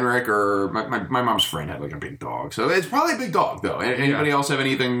might be Henrik or my mom's friend had like a big dog. So it's probably a big dog though. Anybody else have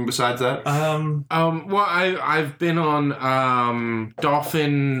anything besides that? Well, I've been on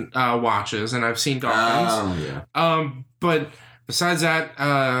dolphin watches, and I've seen dolphins. Yeah. But besides that,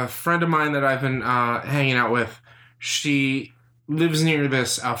 a friend of mine that I've been hanging out with, she lives near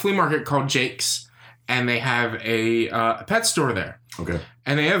this flea market called Jake's, and they have a pet store there. Okay.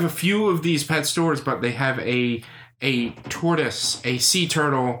 And they have a few of these pet stores, but they have a tortoise, a sea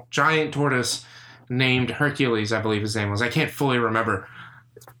turtle, giant tortoise named Hercules, I believe his name was. I can't fully remember.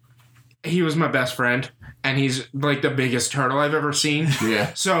 He was my best friend, and he's like the biggest turtle I've ever seen.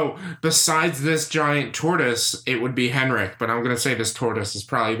 Yeah. So besides this giant tortoise, it would be Henrik, but I'm going to say this tortoise is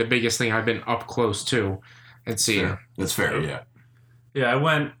probably the biggest thing I've been up close to and seeing. Fair. That's fair, yeah. Yeah, I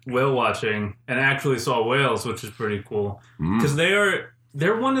went whale watching and actually saw whales, which is pretty cool. Because they're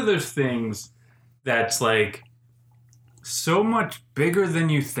one of those things that's like so much bigger than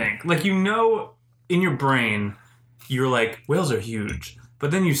you think. Like, you know, in your brain, you're like, whales are huge.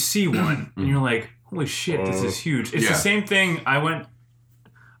 But then you see one and you're like, holy shit, this is huge. It's the same thing. I went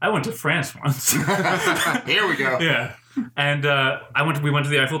to France once. Here we go. Yeah. And we went to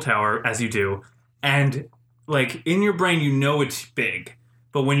the Eiffel Tower, as you do. And like, in your brain, you know it's big,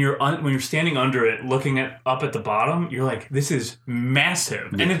 but when you're standing under it, looking up at the bottom, you're like, this is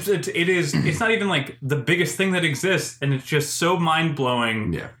massive, and it's not even like the biggest thing that exists, and it's just so mind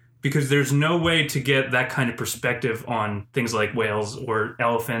blowing. Yeah. Because there's no way to get that kind of perspective on things like whales or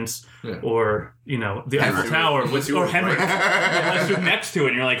elephants or, you know, the Eiffel Tower or Henrik. Unless you're next to it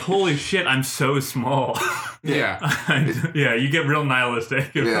and you're like, holy shit, I'm so small. Yeah. Yeah, you get real nihilistic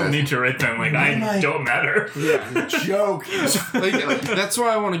from Nietzsche right then. Like, I don't matter. Yeah. Joke. like, that's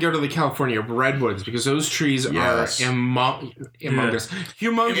why I want to go to the California redwoods, because those trees are humongous.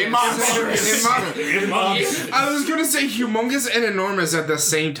 I was going to say humongous and enormous at the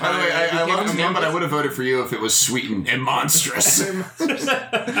same time. By the way, I love his name, but I would have voted for you if it was sweetened and monstrous.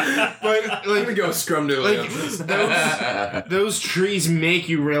 But Let me go scrumdiddly. those trees make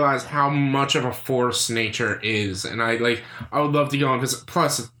you realize how much of a force nature is, and I would love to go on, because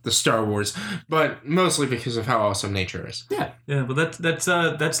plus the Star Wars, but mostly because of how awesome nature is. Yeah, but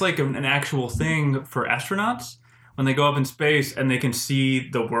that's like an actual thing for astronauts when they go up in space and they can see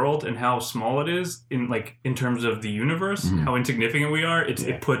the world and how small it is in terms of the universe, how insignificant we are.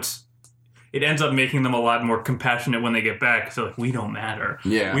 It ends up making them a lot more compassionate when they get back. So, like, we don't matter.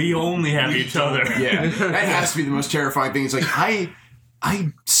 Yeah. We only have each other. Yeah. That has to be the most terrifying thing. It's like, I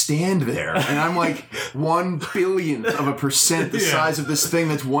stand there, and I'm like 1/1000000000% the size of this thing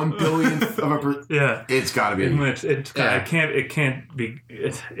that's 1/1000000000th of a percent. Yeah. It's got to be. It can't be.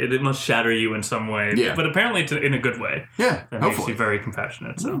 It must shatter you in some way. Yeah. But apparently it's in a good way. Yeah. That makes you very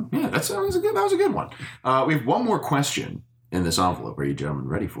compassionate. So. Yeah, that was a good one. We have one more question in this envelope. Are you gentlemen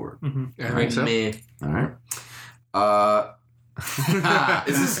ready for it? I think so. All right.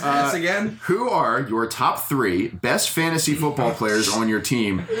 Is this us again? Who are your top 3 best fantasy football players on your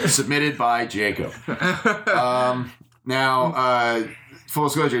team? Submitted by Jacob. Now, full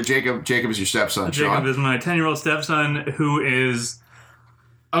disclosure, Jacob is your stepson. Jacob Sean. is my 10-year-old stepson who is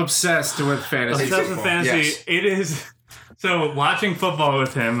Obsessed with fantasy obsessed football. with fantasy. Yes. It is so watching football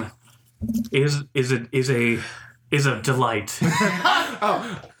with him is a delight.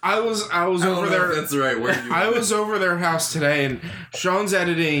 I was over there. That's the right word. I was over their house today, and Sean's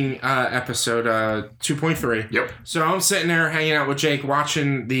editing episode 2.3. Yep. So I'm sitting there hanging out with Jake,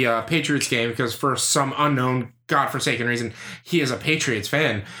 watching the Patriots game, because for some unknown, godforsaken reason, he is a Patriots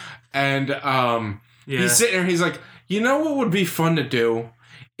fan. And he's sitting there, he's like, you know what would be fun to do?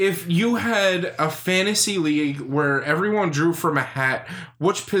 If you had a fantasy league where everyone drew from a hat,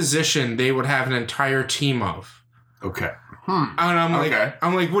 which position they would have an entire team of? Okay. And I'm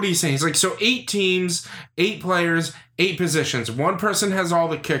like, what are you saying? He's like, so 8 teams, 8 players, 8 positions. One person has all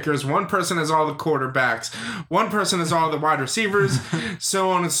the kickers, one person has all the quarterbacks, one person has all the wide receivers, so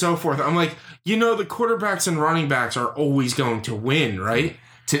on and so forth. I'm like, the quarterbacks and running backs are always going to win, right?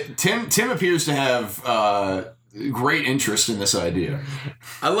 Tim appears to have great interest in this idea.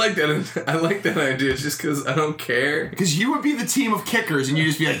 I like that. I like that idea just because I don't care. Because you would be the team of kickers, and you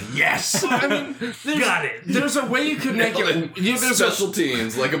just be like, yes. I mean, Got it. There's a way you could make it. There's Special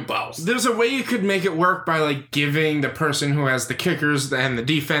teams like a boss. There's a way you could make it work by like giving the person who has the kickers and the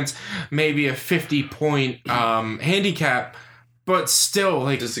defense maybe a 50-point handicap. But still,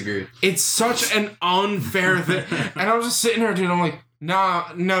 like, Disagree. It's such an unfair thing. And I was just sitting there, dude. I'm like,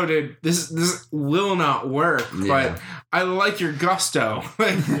 no, dude, this will not work. Yeah. But I like your gusto.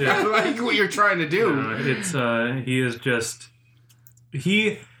 I like what you're trying to do. He is just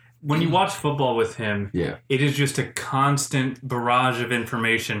when you watch football with him, it is just a constant barrage of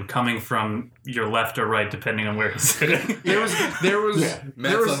information coming from your left or right, depending on where he's sitting. There was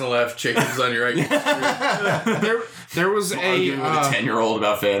Matt's on the left, Jacob's on your right. there was Arguing with a 10-year-old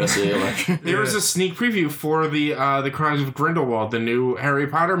about fantasy. There was a sneak preview for the Crimes of Grindelwald, the new Harry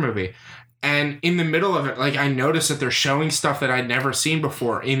Potter movie. And in the middle of it, like, I noticed that they're showing stuff that I'd never seen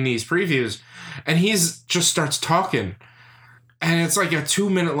before in these previews. And he's just starts talking. And it's like a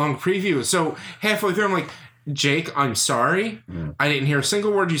 2-minute long preview. So halfway through, I'm like, Jake, I'm sorry. I didn't hear a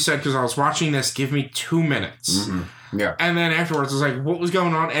single word you said because I was watching this. Give me 2 minutes. Mm-hmm. Yeah. And then afterwards, I was like, what was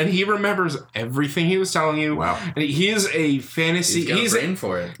going on? And he remembers everything he was telling you. Wow. And he is a fantasy... He's got a brain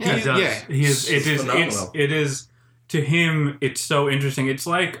for it. He does. He is. It is to him. It's so interesting. It's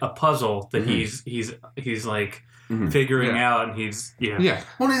like a puzzle that he's like figuring out, and he's Well,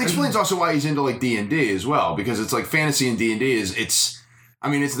 it explains also why he's into like D&D as well, because it's like fantasy and D&D it's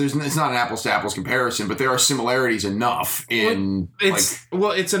not an apples to apples comparison, but there are similarities enough in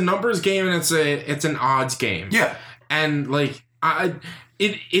it's a numbers game and it's an odds game. Yeah. And like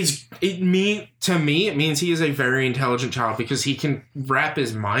it means he is a very intelligent child because he can wrap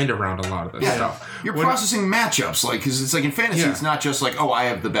his mind around a lot of this stuff. You're processing matchups, like, because it's like in fantasy, it's not just like, oh, I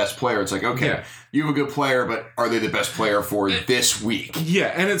have the best player. It's like, okay, you have a good player, but are they the best player for this week?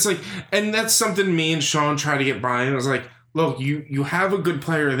 Yeah, and it's like, and that's something me and Sean try to get by. And it was like, look, you have a good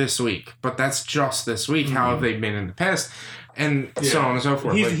player this week, but that's just this week. How have they been in the past? And so on and so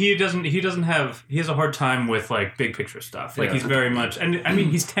forth. He has a hard time with like big picture stuff. Like he's very much, and I mean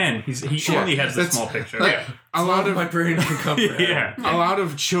he's 10. He only has the small picture. A lot of my brain can comprehend. A lot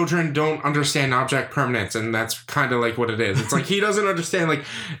of children don't understand object permanence, and that's kind of like what it is. It's like he doesn't understand like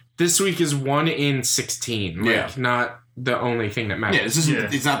this week is 1 in 16. Like not the only thing that matters.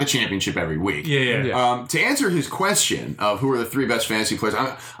 It's not the championship every week. To answer his question of who are the 3 best fantasy players,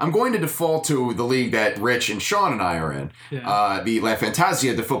 I'm going to default to the league that Rich and Sean and I are in, the La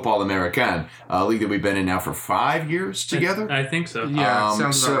Fantasia de Football American, a league that we've been in now for 5 years together. I think so. Yeah,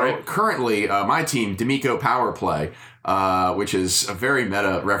 sounds about right. Currently, my team, D'Amico Power Play, which is a very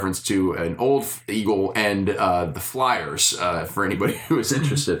meta reference to an old Eagle and the Flyers, for anybody who is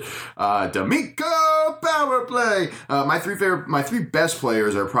interested. D'Amico Power Play. My 3 best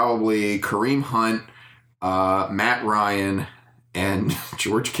players are probably Kareem Hunt, Matt Ryan, and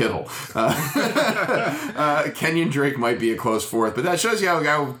George Kittle. Kenyon Drake might be a close 4th, but that shows you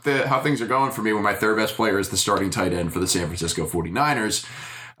how things are going for me when my 3rd best player is the starting tight end for the San Francisco 49ers.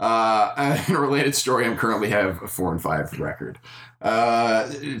 In a related story, I currently have a 4-5 record.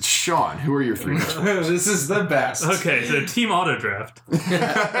 Sean, who are your 3 best players? This is the best. Okay, so team auto draft. The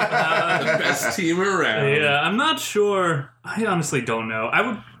best team around. Yeah, I'm not sure. I honestly don't know. I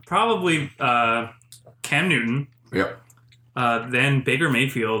would probably Cam Newton. Yep. Then Baker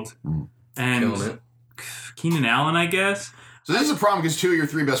Mayfield and Keenan Allen, I guess. So this is a problem because 2 of your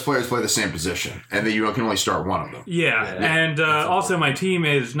 3 best players play the same position, and then you can only start one of them. And also my team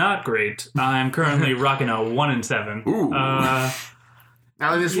is not great. I'm currently rocking a 1-7. Ooh.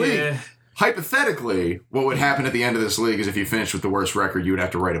 Now in this league, hypothetically, what would happen at the end of this league is if you finished with the worst record, you would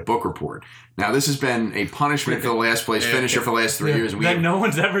have to write a book report. Now this has been a punishment for the last place finisher for the last 3 years. That no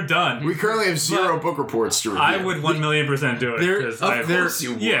one's ever done. We currently have 0 book reports to review. I would 1,000,000% do it. Of course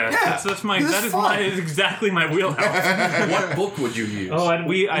you would. That's exactly my wheelhouse. What book would you use? Oh, and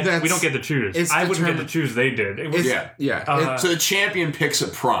we don't get to choose. I wouldn't get to choose. They did. It was, so the champion picks a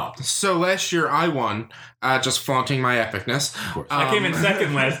prompt. So last year I won, just flaunting my epicness. Of course. I came in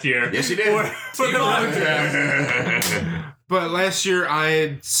 2nd last year. Yes, you did. For the auto draft. But last year I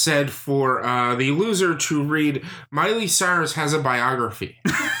had said for the loser to read Miley Cyrus has a biography.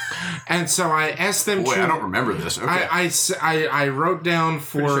 And so I asked them I don't remember this. Okay. I wrote down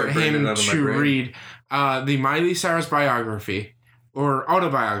for him to read the Miley Cyrus biography or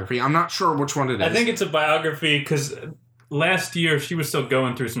autobiography. I'm not sure which one it is. I think it's a biography because last year she was still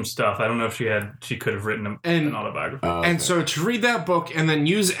going through some stuff. I don't know if she could have written an autobiography. And so to read that book and then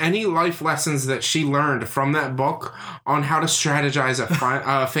use any life lessons that she learned from that book on how to strategize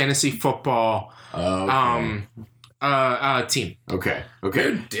a fantasy football team. Okay.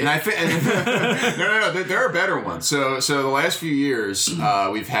 And I think no, there are better ones. So the last few years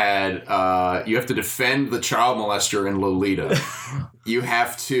we've had you have to defend the child molester in Lolita. You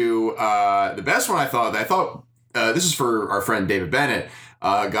have to the best one I thought this is for our friend David Bennett.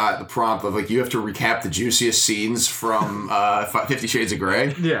 got the prompt of like, you have to recap the juiciest scenes from 50 Shades of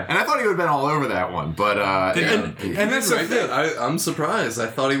Grey. Yeah. And I thought he would have been all over that one, but and that's right the thing. I'm surprised. I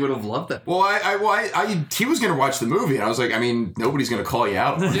thought he would have loved that. well, he was going to watch the movie, and I was like, I mean, nobody's going to call you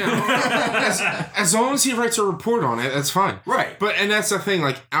out. Yeah, as long as he writes a report on it, that's fine. Right. And that's the thing.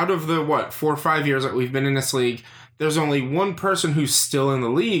 Like, out of the 4 or 5 years that we've been in this league, there's only one person who's still in the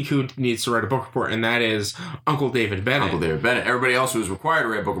league who needs to write a book report, and that is Uncle David Bennett. Uncle David Bennett. Everybody else who was required to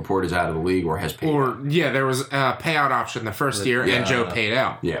write a book report is out of the league or has paid. There was a payout option the first year, and Joe paid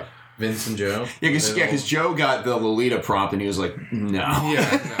out. Yeah. Vince and Joe. Yeah, because Joe got the Lolita prompt, and he was like, no.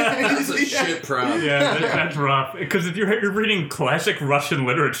 That's a shit prompt. Yeah, that's rough. Because if you're reading classic Russian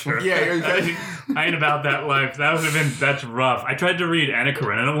literature, I ain't about that life. That's rough. I tried to read Anna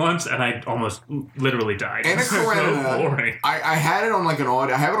Karenina once, and I almost literally died. Anna Karenina, so boring. I had it on like an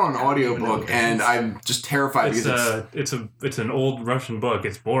audio. I have it on an audiobook, and I'm just terrified It's an old Russian book.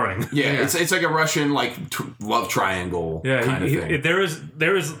 It's boring. Yeah, it's like a Russian love triangle kind of thing. There is.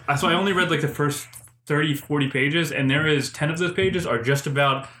 So I only read like the first 30, 40 pages, and 10 of those pages are just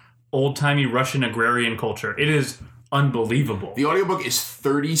about old-timey Russian agrarian culture. It is unbelievable. The audiobook is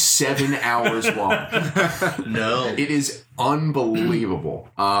 37 hours long. No. It is unbelievable.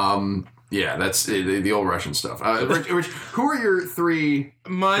 Yeah, that's the old Russian stuff. Rich, who are your three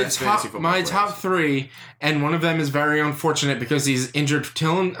My top three, and one of them is very unfortunate because he's injured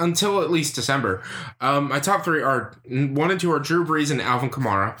until at least December. My top three are 1 and 2 are Drew Brees and Alvin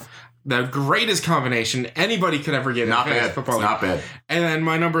Kamara. The greatest combination anybody could ever get in fantasy football. Not bad. And then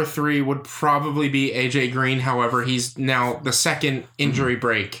my number 3 would probably be AJ Green. However, he's now the second injury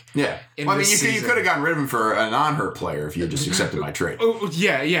break. Yeah. You could have gotten rid of him for a non-hurt player if you had just accepted my trade. Oh,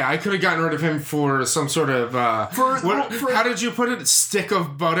 yeah. I could have gotten rid of him for some sort of how did you put it? Stick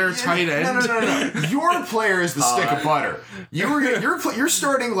of butter tight end. No. Your player is the stick of butter. You're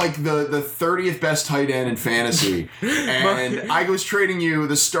starting like the 30th best tight end in fantasy, and I was trading you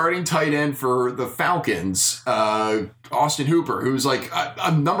the starting tight end for the Falcons, Austin Hooper, who's like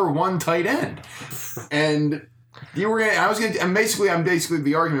a number 1 tight end, and basically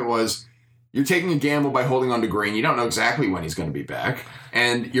the argument was, you're taking a gamble by holding on to Green. You don't know exactly when he's going to be back,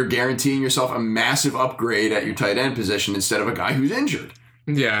 and you're guaranteeing yourself a massive upgrade at your tight end position instead of a guy who's injured.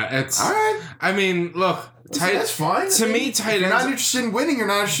 Yeah, it's all right. I mean, look, that's fine. To me, tight ends. If you're not interested in winning, you're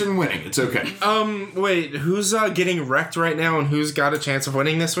not interested in winning. It's okay. Wait, who's getting wrecked right now, and who's got a chance of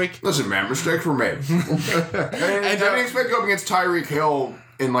winning this week? Listen, man, mistakes were made. I didn't expect to go up against Tyreek Hill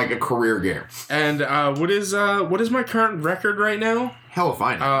in like a career game. And what is my current record right now? Hell if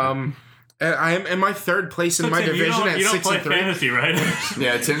I know. I am in my third place in my division at 63. You don't play fantasy, right?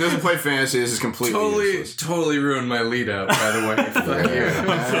 Yeah, Tim doesn't play fantasy. This is completely useless. Totally ruined my lead out, by the way. Fuck you.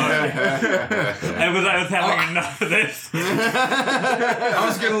 I was having enough of this. I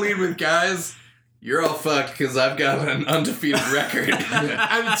was going to lead with guys. You're all fucked because I've got an undefeated record.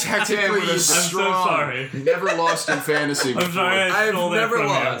 I'm technically I'm so sorry. Never lost in fantasy before. I'm sorry. I've never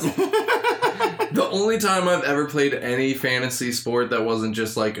lost. The only time I've ever played any fantasy sport that wasn't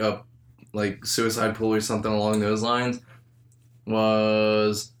just like a suicide pool or something along those lines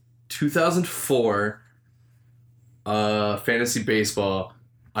was 2004 fantasy baseball.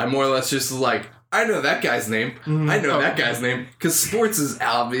 I more or less just like, I know that guy's name. I know that guy's name. Because sports is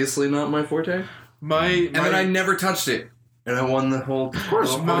obviously not my forte. And then I never touched it. And I won the whole... Of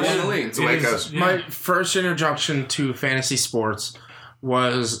course. I won the league. It's the way it goes. My first introduction to fantasy sports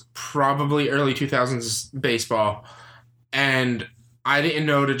was probably early 2000s baseball. And I didn't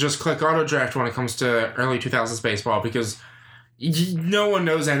know to just click auto draft when it comes to early 2000s baseball because no one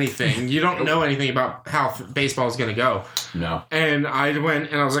knows anything. You don't know anything about how baseball is going to go. No. And I went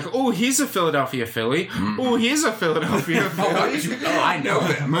and I was like, oh, he's a Philadelphia Philly. Oh, he's a Philadelphia Philly. I know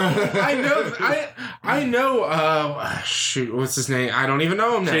him. I know, shoot, what's his name? I don't even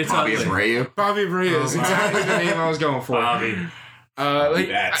know him now. Bobby Abreu. Bobby Abreu is exactly the name I was going for. Bobby.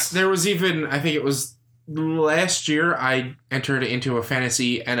 There was even, I think it was last year, I entered into a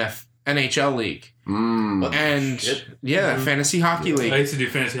fantasy NHL league. Fantasy hockey league. I used to do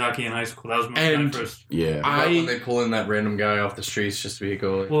fantasy hockey in high school. That was my first. Yeah. When they pull in that random guy off the streets just to be a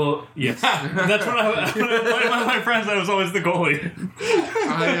goalie. Well, yes. That's when I played with my friends. I was always the goalie.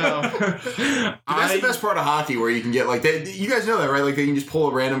 I know. That's the best part of hockey, where you can get like you guys know that, right? Like they can just pull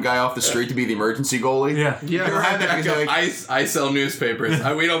a random guy off the street to be the emergency goalie. Yeah. You're our backup. I sell newspapers.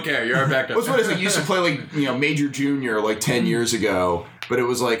 We don't care. You're our backup. What's what is it? You used to play like Major Junior like 10 years ago, but it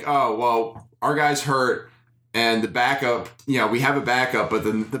was like, oh well, our guy's hurt. And the backup, we have a backup, but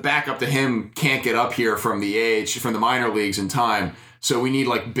the backup to him can't get up here from the minor leagues in time. So we need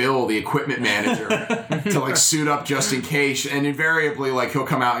like Bill, the equipment manager, to like suit up just in case. And invariably, like he'll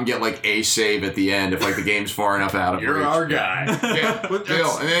come out and get like a save at the end if like the game's far enough out of You're reach. our guy. Yeah,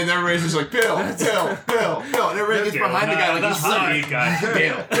 Bill, and then everybody's just like Bill, and everybody gets behind the guy like he's sorry, guy.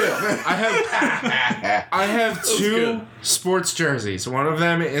 Bill. I have two sports jerseys. One of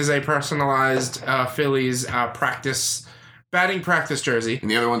them is a personalized Phillies batting practice jersey.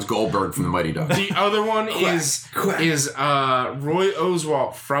 And the other one's Goldberg from the Mighty Ducks. The other one is Roy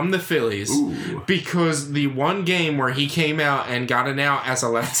Oswalt from the Phillies. Ooh. Because the one game where he came out and got an out as a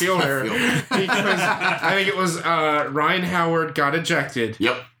left fielder, because I think it was Ryan Howard got ejected.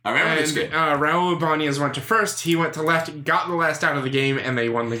 Yep. I remember this game. Raul Ibanez went to first. He went to left, got the last out of the game, and they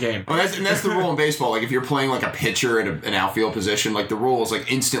won the game. Well, that's the rule in baseball. Like, if you're playing, like, a pitcher at an outfield position, like, the rule is,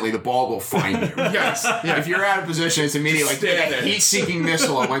 like, instantly the ball will find you. Yes. Yeah. If you're out of position, it's immediately, like, a heat-seeking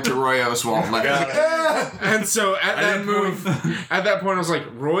missile. It went to Roy Oswalt. Like, and so at that point, I was like,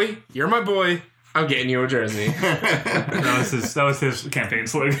 Roy, you're my boy. I'm getting you a jersey. That was his campaign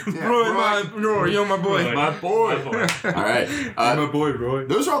slogan. Yeah, Roy, you're my boy. Roy. My boy. All right. My boy, Roy.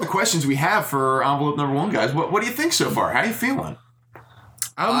 Those are all the questions we have for envelope number 1, guys. What do you think so far? How are you feeling?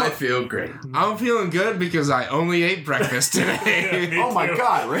 I feel great. I'm feeling good because I only ate breakfast today. Oh my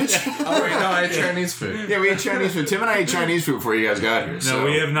God, Rich. Oh wait, no, I had Chinese food. Yeah, we ate Chinese food. Tim and I ate Chinese food before you guys got here. No,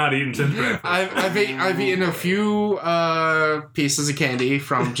 we have not eaten since breakfast. I've eaten a few pieces of candy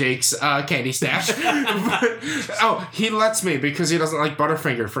from Jake's candy stash. He lets me because he doesn't like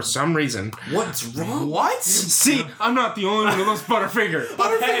Butterfinger for some reason. What's wrong? What? See, I'm not the only one who loves Butterfinger.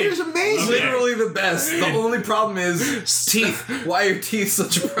 Butterfinger's amazing. Literally the best. The only problem is teeth. Why are teeth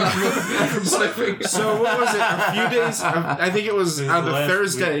such a problem? So what was it? A few days? I think it was the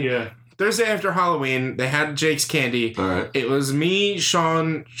Thursday. Week, yeah. Thursday after Halloween, they had Jake's candy. All right. It was me,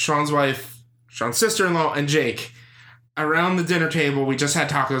 Sean's wife, Sean's sister-in-law, and Jake. Around the dinner table, we just had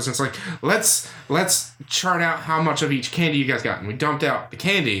tacos, and it's like, let's chart out how much of each candy you guys got. And we dumped out the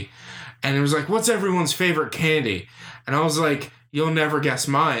candy, and it was like, what's everyone's favorite candy? And I was like, you'll never guess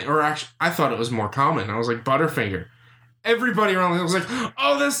mine. Or actually, I thought it was more common. I was like, Butterfinger. Everybody around me was like,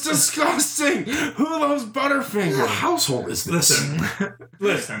 oh, that's disgusting. Who loves Butterfinger? What household is this?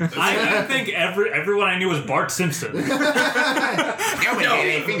 Listen. I think everyone I knew was Bart Simpson. Butterfinger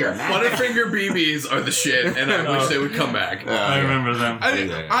BBs are the shit, and I wish they would come back. I remember them.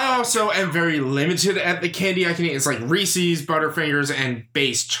 I also am very limited at the candy I can eat. It's like Reese's, Butterfingers, and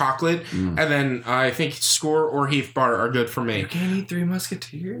base chocolate. And then I think Score or Heath Bar are good for me. You can't eat Three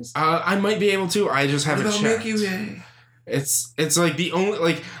Musketeers? I might be able to. I just haven't checked. Milky Way? It's like the only,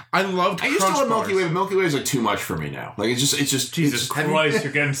 like, I loved I used to Crunch love Milky Way, bars. but Milky Way is like too much for me now. Like, it's just Jesus Christ,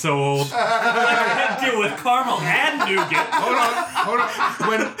 you're getting so old. I can't deal with caramel and nougat. Hold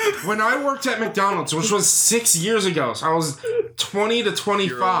on. When I worked at McDonald's, which was 6 years ago, so I was 20 to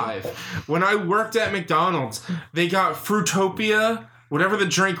 25. When I worked at McDonald's, they got Fruitopia, whatever the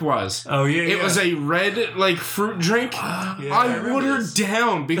drink was. Oh, yeah, It was a red, like, fruit drink. I watered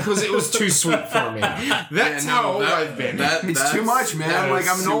down because it was too sweet for me. That's how old I've been. it's too much, man. Like,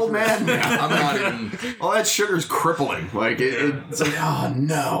 I'm an old man now. I'm not even. All that sugar's crippling. Like, it's like, oh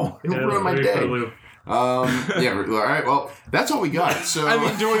no, it'll ruin my day. All right. Well, that's all we got. So, I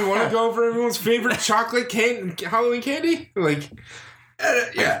mean, do we want to go over everyone's favorite chocolate Halloween candy? Like,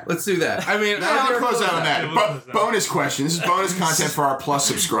 Yeah, let's do that. I mean, I'll close out on that. Bonus question. This is bonus content for our Plus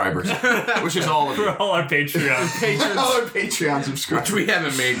subscribers, which is all of you. For all our Patreons. All our Patreon subscribers. Which we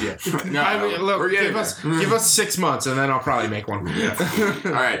haven't made yet. No, I mean, look, we're getting give us 6 months, and then I'll probably make one.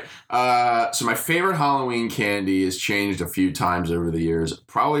 All right. So my favorite Halloween candy has changed a few times over the years.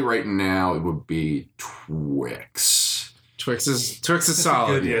 Probably right now it would be Twix. Twix is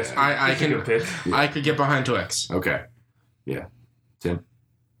solid. Good, yes. I That's a good pick. I could get behind Twix. Okay. Yeah. Tim.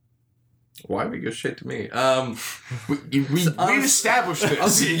 Why we go straight to me? We established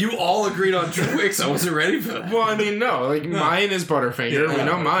this. You all agreed on Twix. I wasn't ready for that. Well, I mean, no. Like, mine is Butterfinger. Yeah. We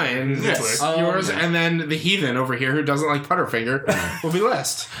know mine. Yes. Yours, and then the heathen over here who doesn't like Butterfinger will be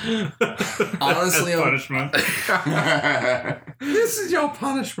last. Honestly, punishment. This is your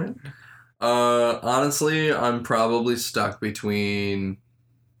punishment. Honestly, I'm probably stuck between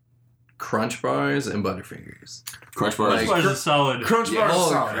Crunch Bars and Butterfingers. Crunch Bars. Crunch Bars is solid. Crunch Bar is Holy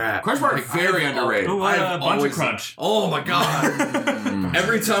solid. crap. Crunch Bar is very underrated. Oh, I've Bunch always- of Crunch. Oh my god.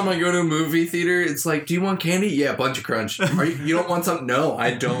 Every time I go to a movie theater, it's like, do you want candy? Yeah, Bunch of Crunch. You don't want something? No,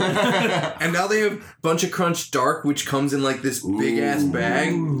 I don't. And now they have Bunch of Crunch Dark, which comes in like this big ass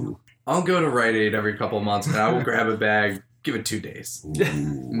bag. I'll go to Rite Aid every couple of months and I will grab a bag. Give it 2 days.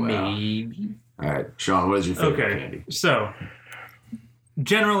 Maybe. All right, Sean, what is your favorite candy? So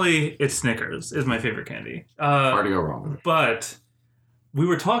generally it's Snickers is my favorite candy. Hard to go wrong with it. But we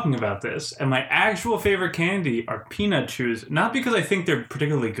were talking about this, and my actual favorite candy are peanut chews. Not because I think they're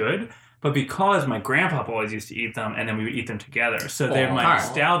particularly good, but because my grandpa always used to eat them, and then we would eat them together. So they're my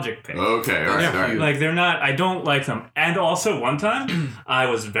nostalgic pick. Okay, all right. Like, they're not, I don't like them. And also, one time, I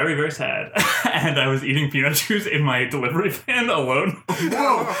was very, very sad, and I was eating peanut chews in my delivery van alone.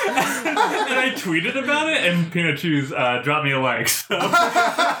 Whoa! And I tweeted about it, and peanut chews dropped me a like. So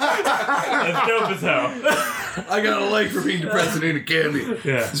that's dope as hell. I got a like for being depressed and eating candy.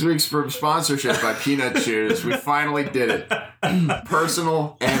 Yeah. This week's sponsorship by Peanut Chews. We finally did it.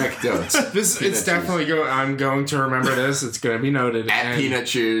 Personal anecdotes. It's definitely I'm going to remember this. It's going to be noted. At Peanut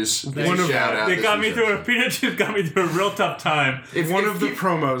Chews. Shout out. They got me through peanut chews got me through a real tough time. If one of the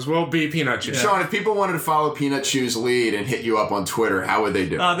promos will be Peanut Chews. Sean, if people wanted to follow Peanut Chews' lead and hit you up on Twitter, how would they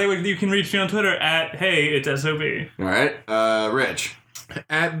do? You can reach me on Twitter at Hey It's SOB. All right, Rich.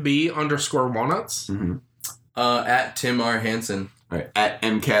 At B_walnuts. Mm-hmm. At Tim R. Hansen. All right, at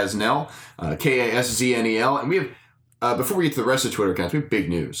MKasnell, KASZNEL, and we have. Before we get to the rest of the Twitter accounts, we have big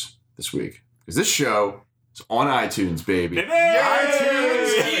news this week because this show is on iTunes, baby.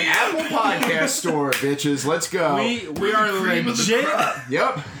 iTunes, the Apple Podcast Store, bitches. Let's go. We are legit.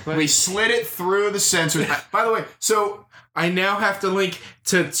 Yep, we slid it through the censors. By the way, so. I now have to link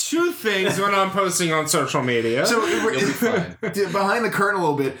to 2 things when I'm posting on social media. So behind the curtain a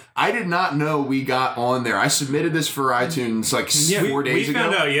little bit, I did not know we got on there. I submitted this for iTunes like 4 days ago. We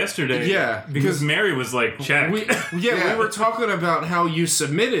found out yesterday. Yeah. Because Mary was like, check. We were talking about how you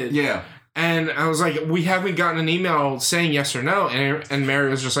submitted. Yeah. And I was like, we haven't gotten an email saying yes or no. And Mary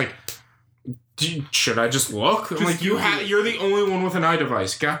was just like, should I just look? I'm like, you're the only one with an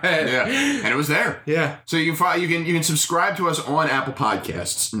iDevice. Go ahead. Yeah, and it was there. Yeah. So you can subscribe to us on Apple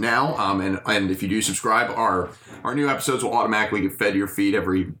Podcasts now. And if you do subscribe, our new episodes will automatically get fed to your feed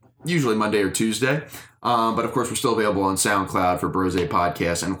usually Monday or Tuesday. But of course, we're still available on SoundCloud for Brose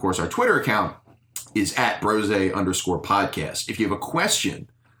Podcast, and of course, our Twitter account is at Brose_podcast. If you have a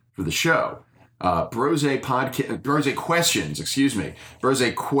question for the show. Brose questions,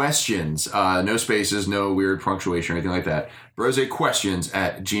 no spaces, no weird punctuation or anything like that.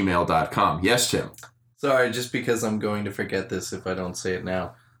 brosequestions@gmail.com. Yes, Tim. Sorry, just because I'm going to forget this if I don't say it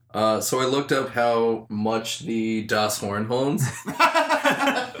now. So I looked up how much the Das Horn holds. All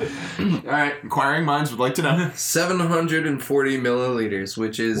right, inquiring minds would like to know. 740 milliliters,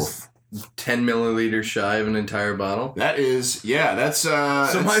 which is... Woof. 10 milliliters shy of an entire bottle. That's that's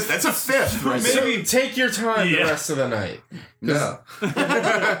a fifth. Right there. Maybe take your time the rest of the night. No. so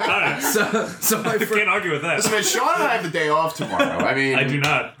I can't argue with that. Listen, man, Sean and I have the day off tomorrow. I mean, I do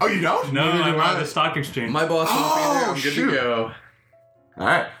not. Oh, you don't? No, I'm on the stock exchange. My boss won't be there. I'm good to go. All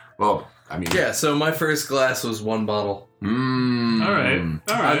right. Well, I mean, yeah. So my first glass was 1 bottle. All right.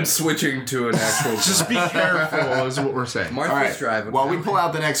 I'm switching to an actual. Just be careful, is what we're saying. Martha's driving. While we pull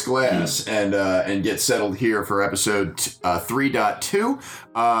out the next glass and get settled here for episode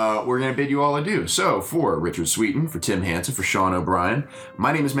 3.2, we're going to bid you all adieu. So, for Richard Sweeten, for Tim Hansen, for Sean O'Brien,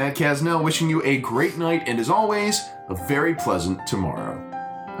 my name is Matt Kasnell, wishing you a great night and, as always, a very pleasant tomorrow.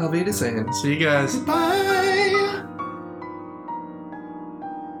 I'll be the same. See you guys. Bye.